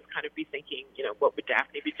would always kind of be thinking, what would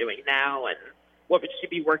Daphne be doing now, and what would she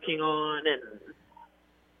be working on, and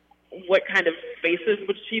what kind of spaces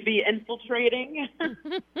would she be infiltrating?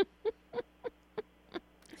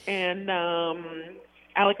 And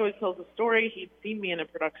Alec always tells a story. He'd seen me in a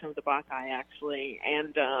production of The Bacchae, actually,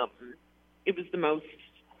 and it was the most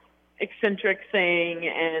eccentric thing,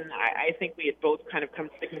 and I think we had both kind of come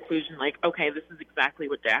to the conclusion, like, okay, this is exactly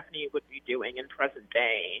what Daphne would be doing in present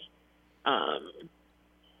day.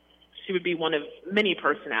 She would be one of many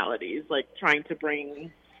personalities, like trying to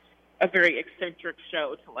bring a very eccentric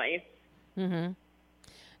show to life. Mm-hmm.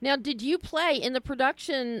 Now, did you play in the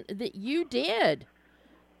production that you did,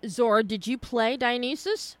 Zora? Did you play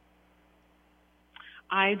Dionysus?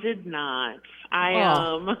 I did not.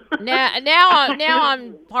 Now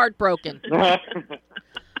I'm heartbroken. Oh,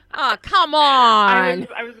 come on!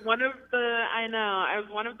 I was one of the. I know. I was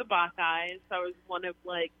one of the Bacchae. So I was one of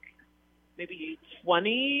like maybe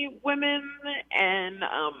 20 women, and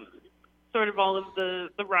sort of all of the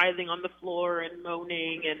writhing on the floor and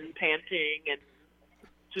moaning and panting and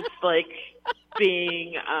just like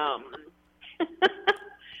being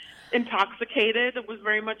intoxicated. It was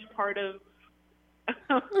very much part of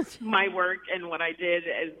my work and what I did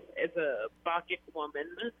as a Bacchic woman.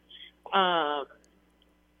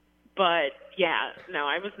 But yeah, no,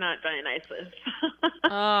 I was not Dionysus.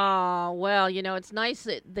 Oh, well, it's nice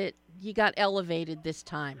that you got elevated this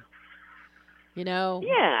time. Yeah.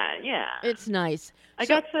 It's nice. I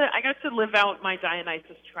got to live out my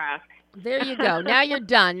Dionysus track There you go. Now you're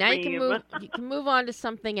done. Now you Dream. can move on to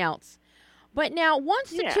something else. But now, once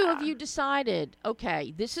the two of Yeah. you decided,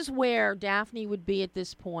 okay, this is where Daphne would be at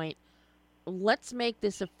this point, let's make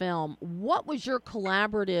this a film. What was your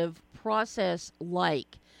collaborative process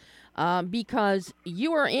like? Because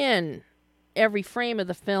you are in every frame of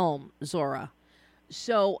the film, Zora.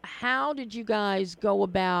 So how did you guys go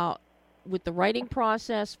about with the writing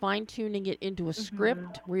process, fine-tuning it into a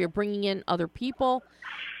script where you're bringing in other people,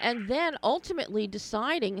 and then ultimately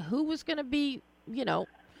deciding who was going to be,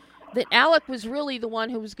 that Alec was really the one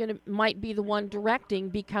who was might be the one directing,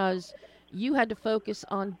 because you had to focus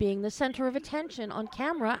on being the center of attention on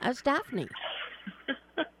camera as Daphne.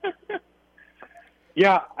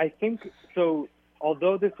 Yeah, I think so.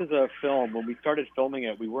 Although this is a film, when we started filming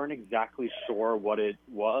it, we weren't exactly sure what it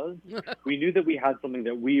was. We knew that we had something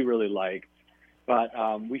that we really liked, but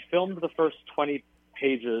we filmed the first 20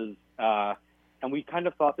 pages, and we kind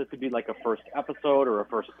of thought this would be like a first episode or a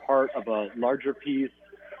first part of a larger piece.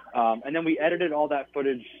 And then we edited all that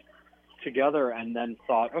footage together and then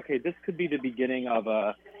thought, okay, this could be the beginning of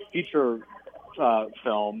a feature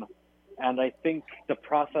film. And I think the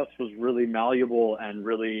process was really malleable and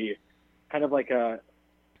really kind of like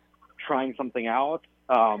trying something out.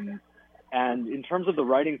 And in terms of the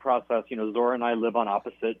writing process, Zora and I live on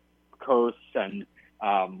opposite coasts, and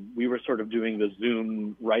we were sort of doing the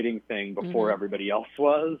Zoom writing thing before everybody else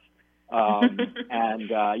was. We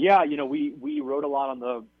wrote a lot on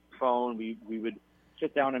the phone. We would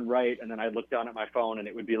sit down and write, and then I'd look down at my phone, and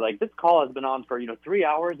it would be like, this call has been on for 3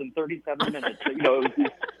 hours and 37 minutes. It was these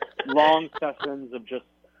long sessions of just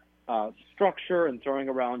structure and throwing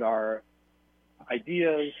around our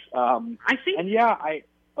ideas. I think. And yeah,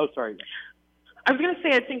 sorry. I was going to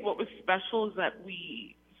say, I think what was special is that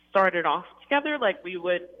we started off together. Like we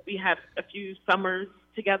had a few summers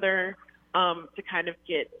together to kind of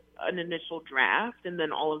get an initial draft, and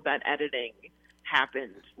then all of that editing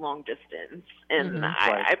happened long distance. And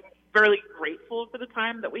I'm very grateful for the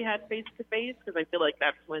time that we had face to face, because I feel like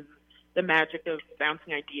that's when the magic of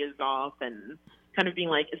bouncing ideas off and kind of being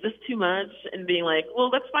like, is this too much? And being like, well,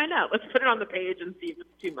 let's find out. Let's put it on the page and see if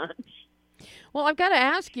it's too much. Well, I've got to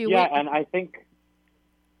ask you. Yeah, and I think.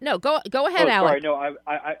 No, go ahead, Alec. Alec. Sorry, no,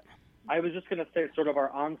 I was just going to say sort of our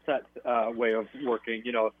onset way of working.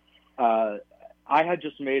 I had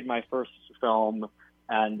just made my first film,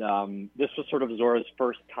 and this was sort of Zora's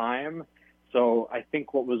first time. So I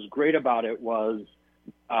think what was great about it was,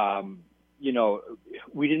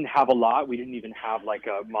 we didn't have a lot. We didn't even have like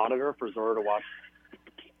a monitor for Zora to watch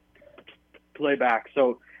playback.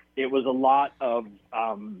 So it was a lot of,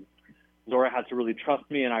 Zora had to really trust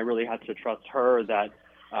me, and I really had to trust her that,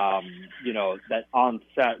 that on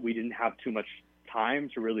set we didn't have too much time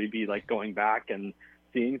to really be like going back and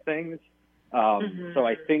seeing things. So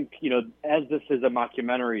I think, as this is a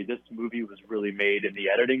mockumentary, this movie was really made in the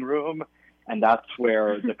editing room, and that's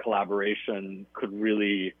where the collaboration could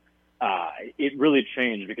really, it really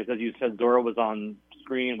changed, because as you said, Zora was on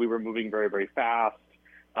screen, we were moving very, very fast.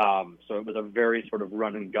 So it was a very sort of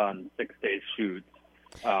run and gun 6-day shoot,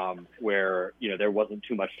 where, there wasn't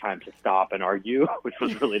too much time to stop and argue, which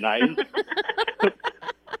was really nice.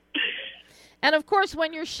 And of course,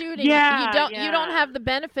 when you're shooting, you don't have the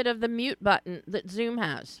benefit of the mute button that Zoom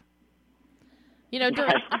has.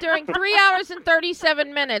 During 3 hours and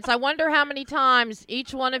 37 minutes, I wonder how many times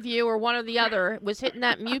each one of you or one or the other was hitting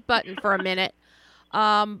that mute button for a minute.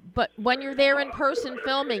 But when you're there in person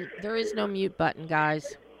filming, there is no mute button,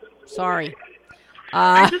 guys. Sorry.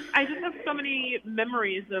 I just have so many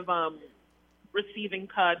memories of receiving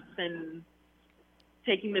cuts and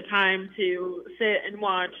taking the time to sit and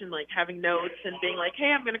watch and like having notes and being like,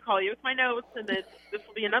 hey, I'm going to call you with my notes, and then this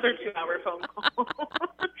will be another 2-hour phone call.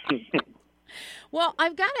 Well,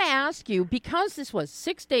 I've got to ask you, because this was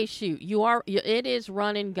 6-day shoot, it is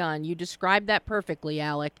run and gun. You described that perfectly,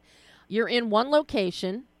 Alec. You're in one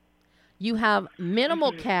location. You have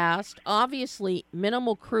minimal cast, obviously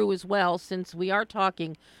minimal crew as well, since we are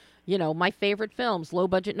talking, my favorite films, low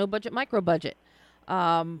budget, no budget, micro budget.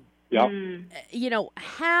 How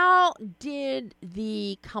did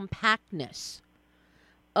the compactness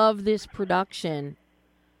of this production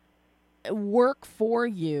work for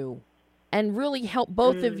you and really help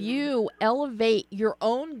both of you elevate your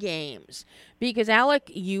own games? Because Alec,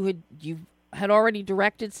 you had already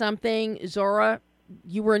directed something. Zora,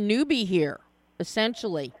 you were a newbie here,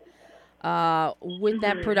 essentially, with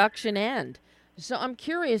that production end. So I'm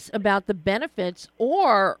curious about the benefits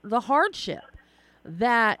or the hardship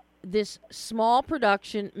that this small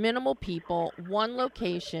production, minimal people, one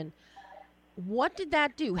location, what did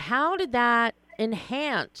that do? How did that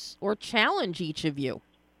enhance or challenge each of you?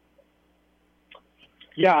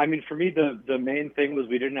 Yeah, I mean, for me, the main thing was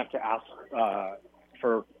we didn't have to ask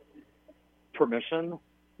for permission.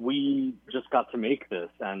 We just got to make this,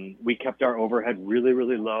 and we kept our overhead really,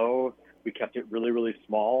 really low. We kept it really, really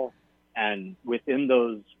small, and within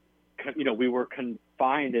those, we were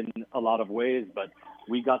confined in a lot of ways, but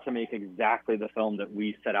we got to make exactly the film that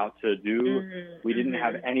we set out to do. Mm-hmm. We didn't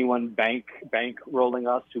have anyone bank rolling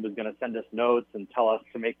us who was going to send us notes and tell us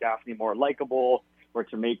to make Daphne more likable or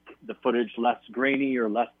to make the footage less grainy or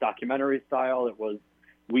less documentary style.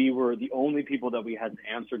 We were the only people that we had to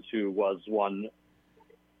answer to was one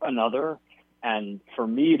another. And for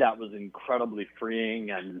me, that was incredibly freeing.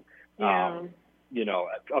 And,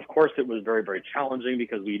 of course it was very, very challenging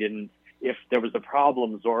because if there was a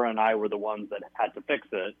problem, Zora and I were the ones that had to fix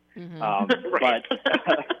it. Right.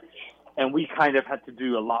 But, and we kind of had to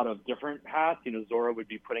do a lot of different paths. Zora would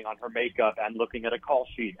be putting on her makeup and looking at a call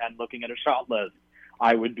sheet and looking at a shot list.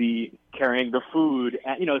 I would be carrying the food,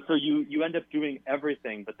 and, so you end up doing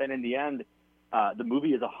everything. But then in the end, the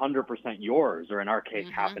movie is 100% yours, or in our case,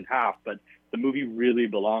 half and half. But the movie really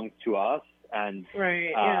belongs to us, and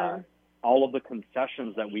all of the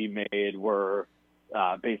concessions that we made were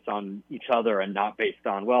based on each other and not based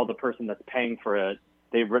on, well, the person that's paying for it,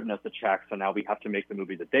 they've written us a check, so now we have to make the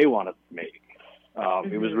movie that they want us to make.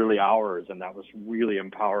 It was really ours, and that was really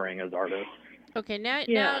empowering as artists. Okay, now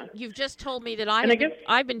you've just told me that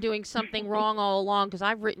I've been doing something wrong all along because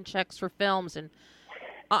I've written checks for films, and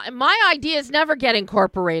my ideas never get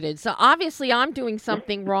incorporated. So obviously I'm doing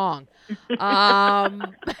something wrong. But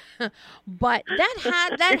wait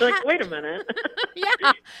a minute.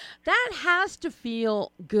 Yeah, that has to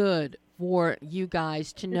feel good for you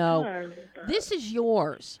guys to know this is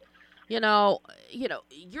yours. You're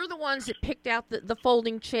the ones that picked out the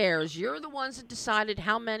folding chairs. You're the ones that decided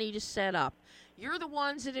how many to set up. You're the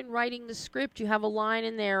ones that in writing the script, you have a line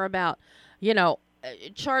in there about,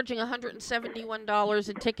 charging $171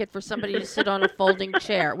 a ticket for somebody to sit on a folding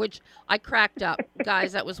chair, which I cracked up.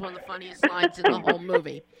 Guys, that was one of the funniest lines in the whole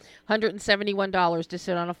movie. $171 to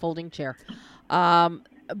sit on a folding chair. But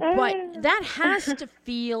that has to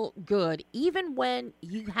feel good, even when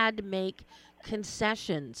you had to make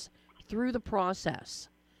concessions through the process,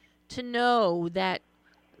 to know that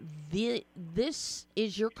this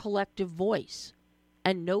is your collective voice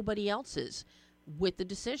and nobody else's with the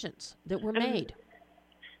decisions that were made.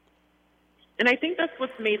 And I think that's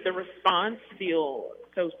what's made the response feel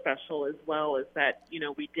so special as well, is that,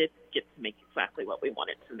 we did get to make exactly what we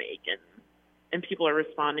wanted to make, and people are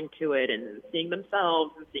responding to it and seeing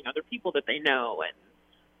themselves and seeing other people that they know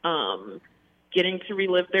and getting to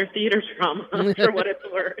relive their theater trauma for what it's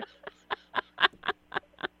worth.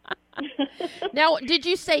 Now, did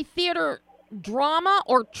you say theater drama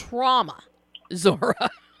or trauma, Zora?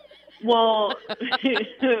 Well,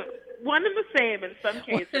 one and the same in some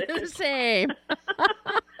cases. The same.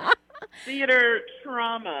 Theater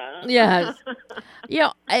trauma. Yes.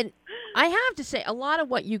 And I have to say, a lot of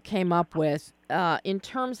what you came up with in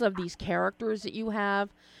terms of these characters that you have,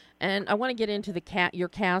 and I want to get into your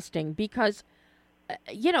casting because,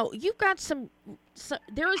 you've got some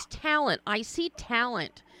there is talent. I see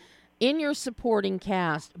talent in your supporting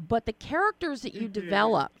cast, but the characters that you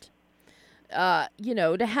developed, to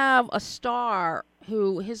have a star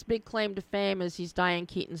who his big claim to fame is he's Diane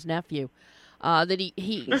Keaton's nephew, that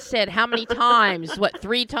he said how many times,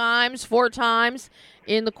 3 times, 4 times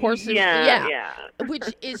in the course of,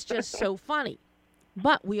 which is just so funny.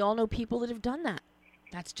 But we all know people that have done that.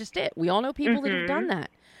 That's just it. We all know people that have done that.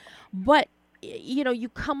 But you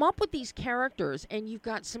come up with these characters and you've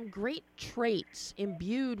got some great traits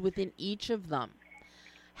imbued within each of them.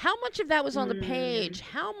 How much of that was on the page?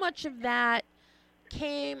 How much of that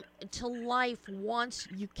came to life once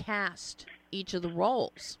you cast each of the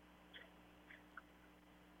roles?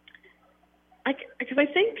 Because I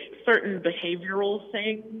think certain behavioral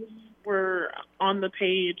things were on the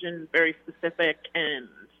page and very specific, and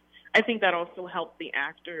I think that also helped the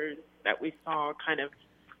actors that we saw kind of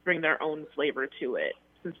bring their own flavor to it,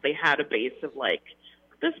 since they had a base of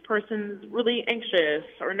this person's really anxious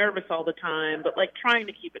or nervous all the time, but trying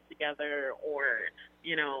to keep it together, or,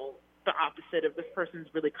 the opposite of this person's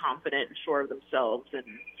really confident and sure of themselves and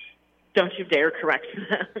don't you dare correct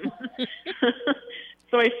them.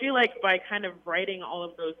 So I feel like by kind of writing all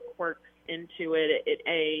of those quirks into it,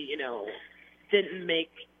 didn't make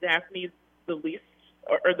Daphne the least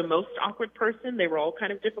or the most awkward person. They were all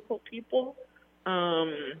kind of difficult people.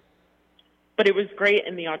 But it was great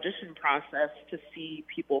in the audition process to see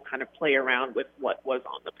people kind of play around with what was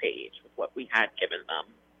on the page, with what we had given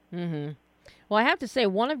them. Well, I have to say,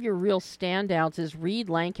 one of your real standouts is Reed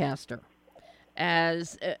Lancaster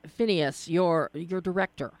as Phineas, your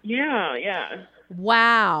director. Yeah.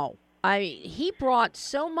 Wow. He brought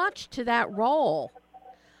so much to that role,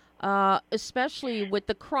 especially with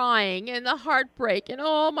the crying and the heartbreak and,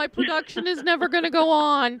 oh, my production is never going to go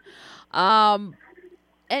on. And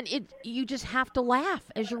you just have to laugh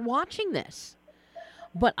as you're watching this.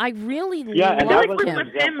 But I really and that loved was him. an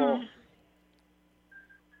example.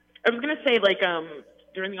 I was gonna say, like,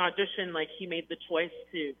 during the audition, like, he made the choice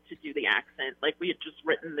to do the accent. Like, we had just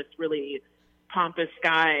written this really pompous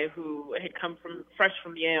guy who had come fresh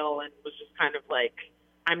from Yale and was just kind of like,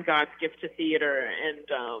 I'm God's gift to theater. And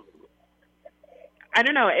I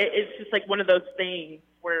don't know, it's just like one of those things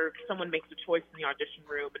where someone makes a choice in the audition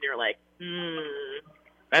room and you're like,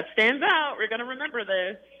 that stands out. We're gonna remember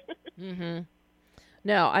this. Mm-hmm.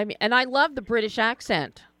 No, I mean, and I love the British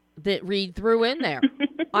accent that Reed threw in there.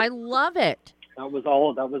 I love it. That was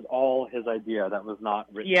all his idea. That was not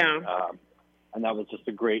written. Yeah. And that was just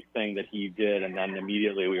a great thing that he did. And then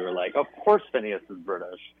immediately we were like, of course Phineas is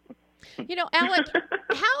British. You know, Alec,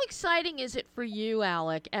 how exciting is it for you,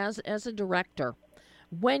 Alec, as a director,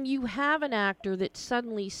 when you have an actor that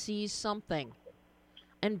suddenly sees something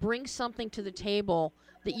and brings something to the table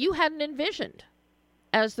that you hadn't envisioned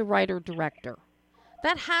as the writer-director?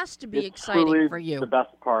 That has to be It's exciting truly for you. the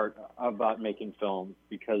best part about making films,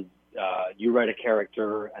 because you write a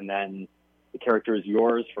character and then the character is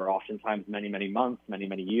yours for oftentimes many, many months, many,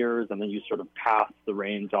 many years, and then you sort of pass the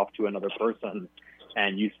reins off to another person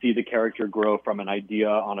and you see the character grow from an idea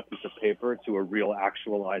on a piece of paper to a real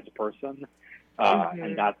actualized person.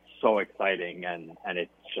 And that's so exciting, and it's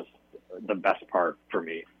just the best part for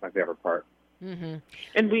me, my favorite part. Mm-hmm.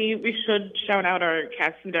 And we should shout out our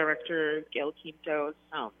casting director, Gail Quintos,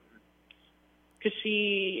 because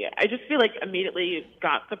I just feel like immediately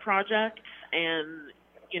got the project and,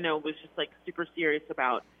 was just like super serious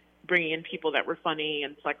about bringing in people that were funny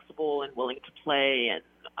and flexible and willing to play and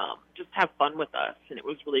just have fun with us. And it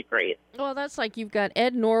was really great. Well, that's like you've got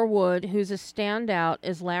Ed Norwood, who's a standout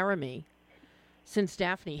as Laramie, since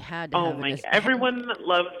Daphne had to have an assistant. Everyone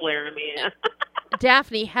loves Laramie.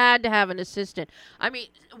 Daphne had to have an assistant. I mean,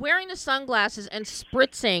 wearing the sunglasses and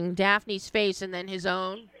spritzing Daphne's face and then his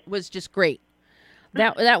own was just great.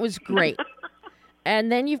 That was great.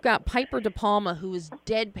 And then you've got Piper De Palma, who is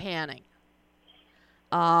deadpanning,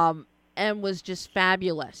 and was just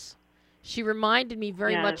fabulous. She reminded me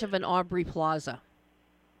very much of an Aubrey Plaza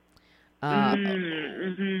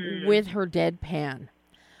with her deadpan.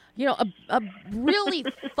 A really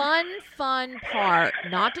fun part,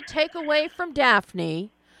 not to take away from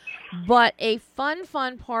Daphne, but a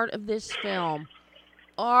fun part of this film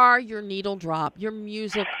are your needle drop, your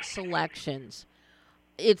music selections.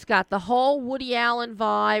 It's got the whole Woody Allen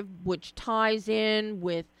vibe, which ties in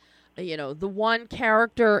with, the one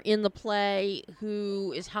character in the play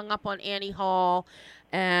who is hung up on Annie Hall,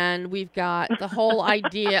 and we've got the whole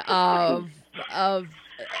idea of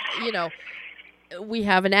we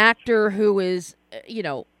have an actor who is,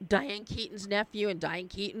 Diane Keaton's nephew, and Diane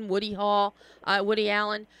Keaton, Woody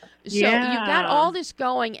Allen. So you've got all this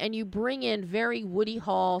going, and you bring in very Woody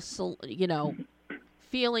Hall,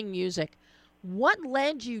 feeling music. What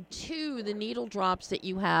led you to the needle drops that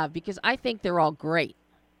you have? Because I think they're all great.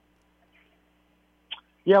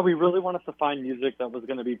 Yeah, we really wanted to find music that was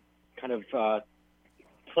going to be kind of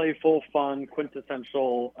playful, fun,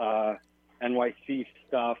 quintessential NYC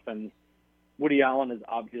stuff, and Woody Allen is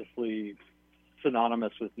obviously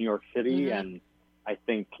synonymous with New York City, and I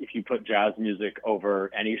think if you put jazz music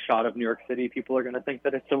over any shot of New York City, people are going to think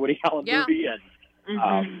that it's a Woody Allen movie. And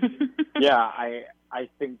I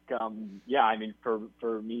think, I mean,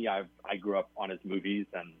 for me, I grew up on his movies,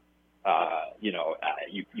 and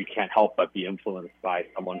you can't help but be influenced by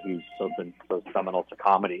someone who's been so seminal to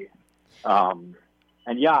comedy.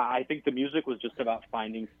 I think the music was just about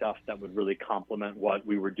finding stuff that would really complement what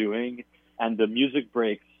we were doing. And the music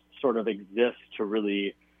breaks sort of exist to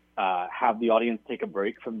really have the audience take a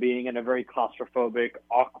break from being in a very claustrophobic,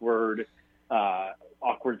 awkward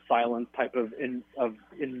silence type of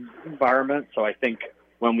environment. So I think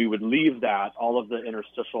when we would leave that, all of the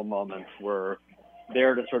interstitial moments were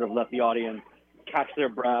there to sort of let the audience catch their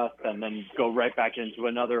breath and then go right back into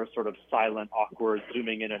another sort of silent, awkward,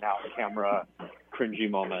 zooming in and out camera, cringy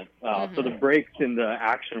moment. So the breaks in the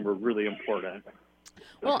action were really important.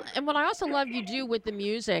 Well, and what I also love you do with the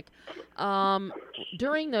music,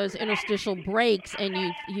 during those interstitial breaks,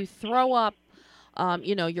 and you throw up,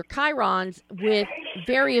 your chyrons with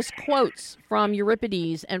various quotes from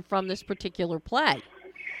Euripides and from this particular play.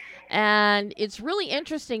 And it's really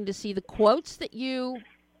interesting to see the quotes that you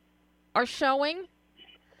are showing.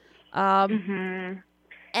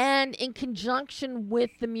 and in conjunction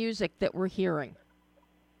with the music that we're hearing.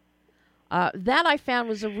 That I found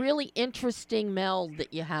was a really interesting meld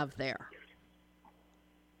that you have there.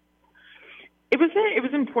 It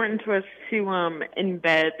was important to us to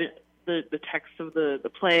embed the text of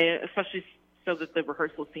the play, especially so that the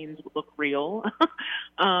rehearsal scenes would look real.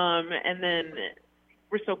 And then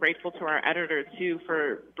we're so grateful to our editor, too,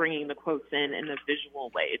 for bringing the quotes in a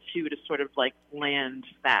visual way, too, to sort of like land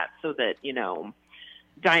that so that,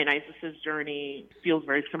 Dionysus's journey feels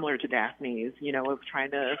very similar to Daphne's, of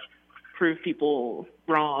trying to prove people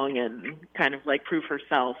wrong and kind of like prove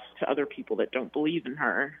herself to other people that don't believe in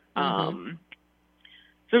her. Mm-hmm.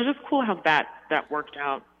 So it was just cool how that worked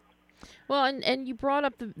out. Well, and you brought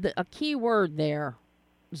up a key word there,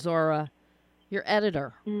 Zora, your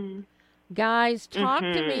editor. Mm. Guys, talk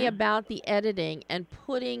to me about the editing and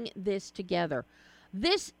putting this together.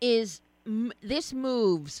 This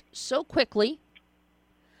moves so quickly.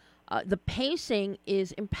 The pacing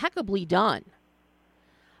is impeccably done.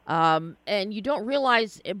 And you don't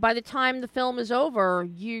realize, by the time the film is over,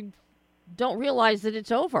 you don't realize that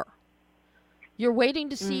it's over. You're waiting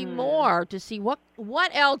to see more, to see what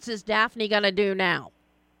else is Daphne going to do now.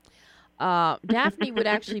 Daphne would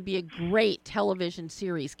actually be a great television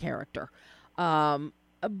series character. But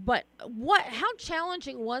how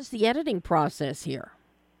challenging was the editing process here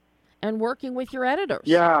and working with your editors?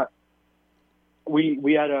 Yeah,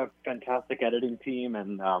 we had a fantastic editing team,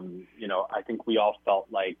 and I think we all felt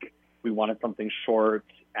like we wanted something short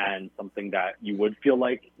and something that you would feel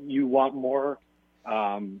like you want more.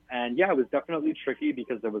 And yeah, it was definitely tricky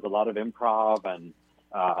because there was a lot of improv and,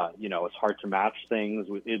 it's hard to match things.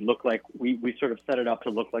 It looked like we sort of set it up to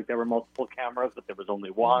look like there were multiple cameras, but there was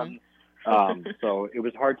only one. So it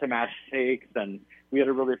was hard to match takes, and we had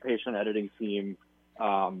a really patient editing team.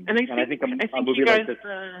 And I think a movie you guys, like this.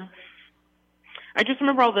 I just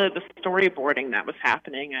remember all the storyboarding that was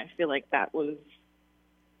happening. I feel like that was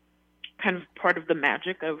kind of part of the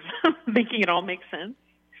magic of making it all make sense.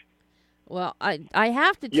 Well, I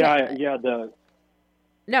have to tell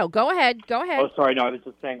No, go ahead. Oh, sorry. No, I was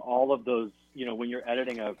just saying all of those, when you're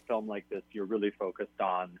editing a film like this, you're really focused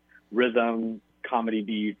on rhythm, comedy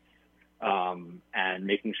beats, and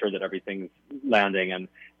making sure that everything's landing. And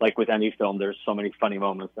like with any film, there's so many funny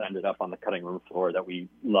moments that ended up on the cutting room floor that we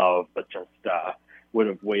love, but just would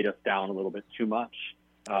have weighed us down a little bit too much.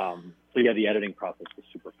 So yeah, the editing process was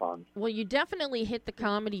super fun. Well, you definitely hit the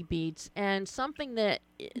comedy beats, and something that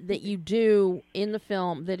you do in the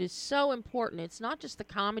film that is so important. It's not just the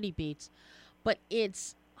comedy beats, but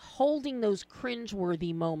it's holding those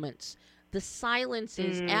cringeworthy moments. The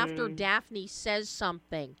silences after Daphne says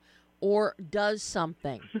something or does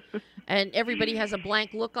something, and everybody has a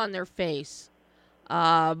blank look on their face.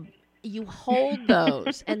 You hold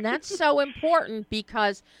those, and that's so important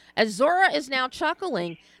because as Zora is now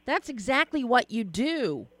chuckling, that's exactly what you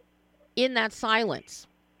do in that silence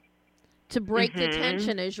to break the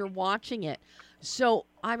tension as you're watching it. So,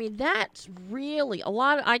 I mean, that's really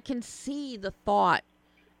I can see the thought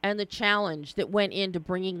and the challenge that went into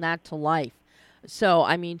bringing that to life. So,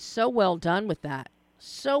 I mean, so well done with that.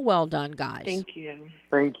 So well done, guys. Thank you.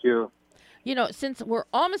 Thank you. Since we're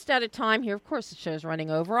almost out of time here, of course the show's running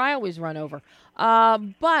over. I always run over.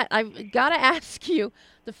 But I've got to ask you,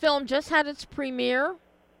 the film just had its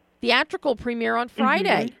theatrical premiere on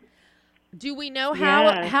Friday. Do we know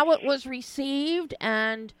how it was received?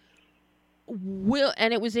 And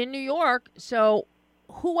it was in New York, so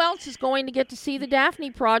who else is going to get to see the Daphne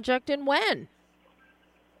Project and when?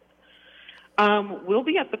 We'll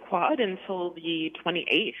be at the Quad until the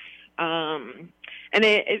 28th. And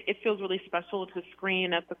it feels really special to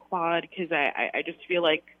screen at the Quad because I just feel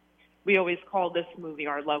like we always call this movie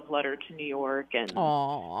our love letter to New York, and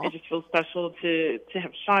it just feels special to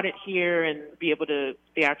have shot it here and be able to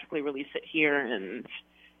theatrically release it here. And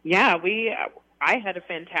yeah, I had a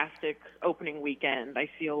fantastic opening weekend. I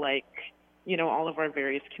feel like all of our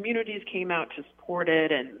various communities came out to support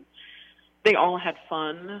it, and they all had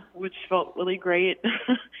fun, which felt really great.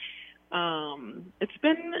 It's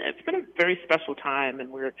been a very special time, and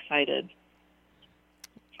we're excited.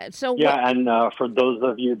 So and for those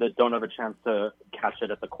of you that don't have a chance to catch it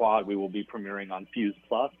at the Quad, we will be premiering on Fuse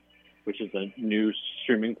Plus, which is a new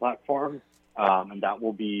streaming platform, and that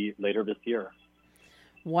will be later this year.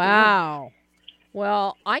 Wow.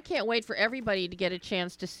 Well, I can't wait for everybody to get a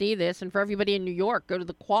chance to see this, and for everybody in New York, go to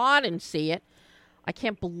the Quad and see it. I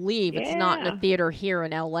can't believe it's not in a theater here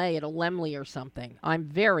in L.A. at a Laemmle or something. I'm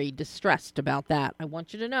very distressed about that. I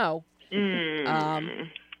want you to know.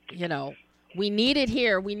 We need it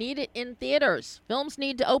here. We need it in theaters. Films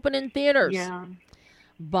need to open in theaters. Yeah.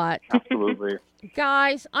 But absolutely.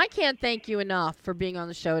 Guys, I can't thank you enough for being on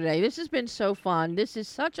the show today. This has been so fun. This is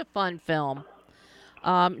such a fun film.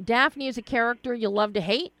 Daphne is a character you love to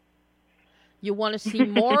hate. You want to see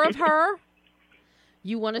more of her.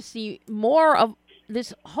 You want to see more of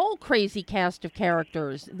this whole crazy cast of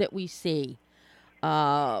characters that we see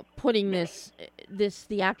putting this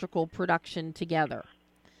theatrical production together.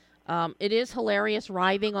 It is hilarious,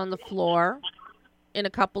 writhing on the floor in a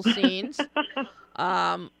couple scenes.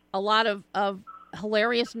 A lot of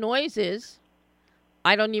hilarious noises.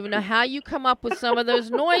 I don't even know how you come up with some of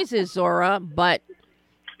those noises, Zora, but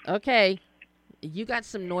okay, you got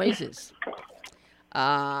some noises.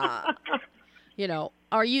 What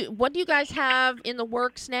do you guys have in the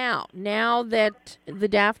works now? Now that the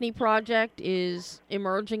Daphne Project is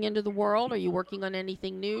emerging into the world, are you working on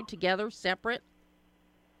anything new together, separate?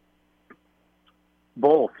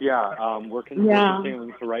 Both, yeah. We're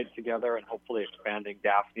continuing to write together and hopefully expanding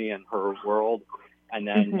Daphne and her world. And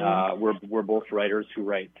then we're both writers who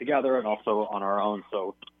write together and also on our own.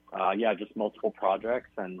 So, just multiple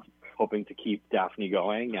projects and hoping to keep Daphne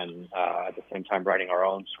going and at the same time writing our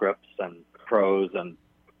own scripts and prose and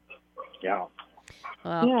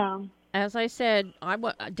As I said,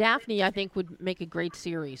 Daphne, I think, would make a great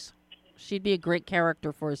series. She'd be a great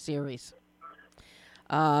character for a series.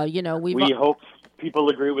 We hope people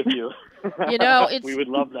agree with you. We would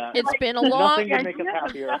love that. It's been a long. Nothing to make us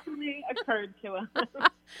happier. Definitely occurred to us.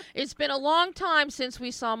 It's been a long time since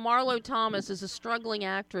we saw Marlo Thomas as a struggling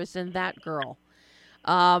actress in That Girl.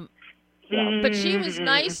 But she was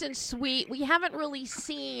nice and sweet. We haven't really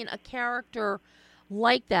seen a character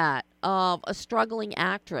like that of a struggling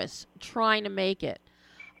actress trying to make it.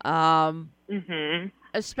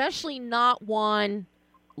 Especially not one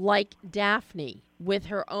like Daphne with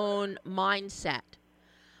her own mindset.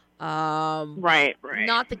 Right.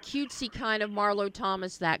 Not the cutesy kind of Marlo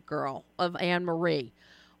Thomas, That Girl, of Anne Marie,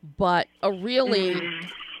 but a really,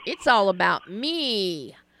 it's all about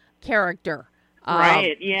me character.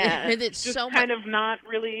 Right, yeah. It's just so kind of not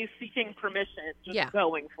really seeking permission, just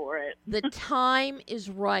going for it. The time is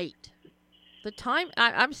right.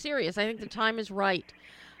 I'm serious. I think the time is right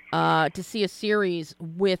to see a series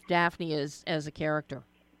with Daphne as a character.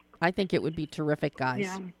 I think it would be terrific, guys.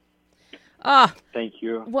 Yeah. Thank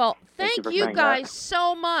you. Well, thank you guys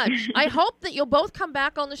so much. I hope that you'll both come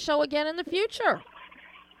back on the show again in the future.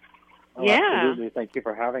 Oh, absolutely. Thank you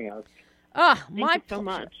for having us. My you so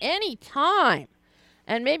much. Anytime.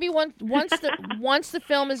 And maybe once the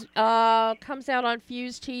film comes out on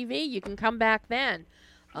Fuse TV, you can come back then.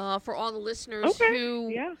 For all the listeners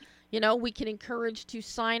who we can encourage to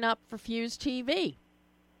sign up for Fuse TV.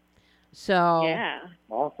 So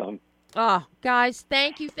awesome. Guys,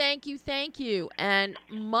 thank you, and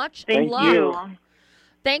much thank love. You.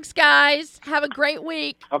 Thanks, guys. Have a great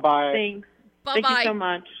week. Bye-bye. Thanks. Bye-bye. Thank you so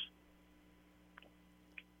much.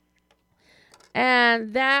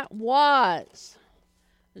 And that was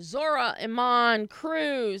Zora Iman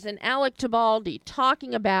Cruz and Alec Tibaldi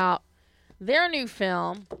talking about their new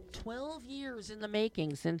film, 12 years in the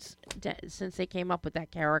making since they came up with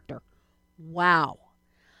that character. Wow.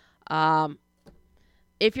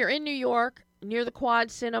 If you're in New York, near the Quad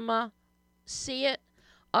Cinema, see it.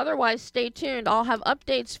 Otherwise, stay tuned. I'll have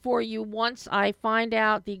updates for you once I find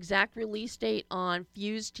out the exact release date on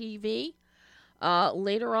Fuse TV.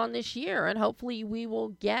 Later on this year, and hopefully we will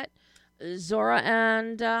get Zora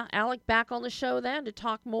and Alec back on the show then to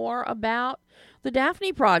talk more about the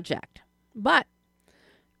Daphne Project. But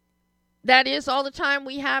that is all the time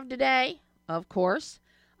we have today, of course.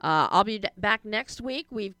 I'll be back next week.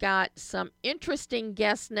 We've got some interesting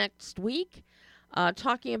guests next week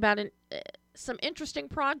talking about some interesting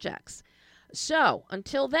projects. So,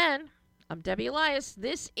 until then, I'm Debbie Elias.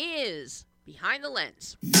 This is Behind the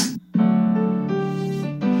Lens.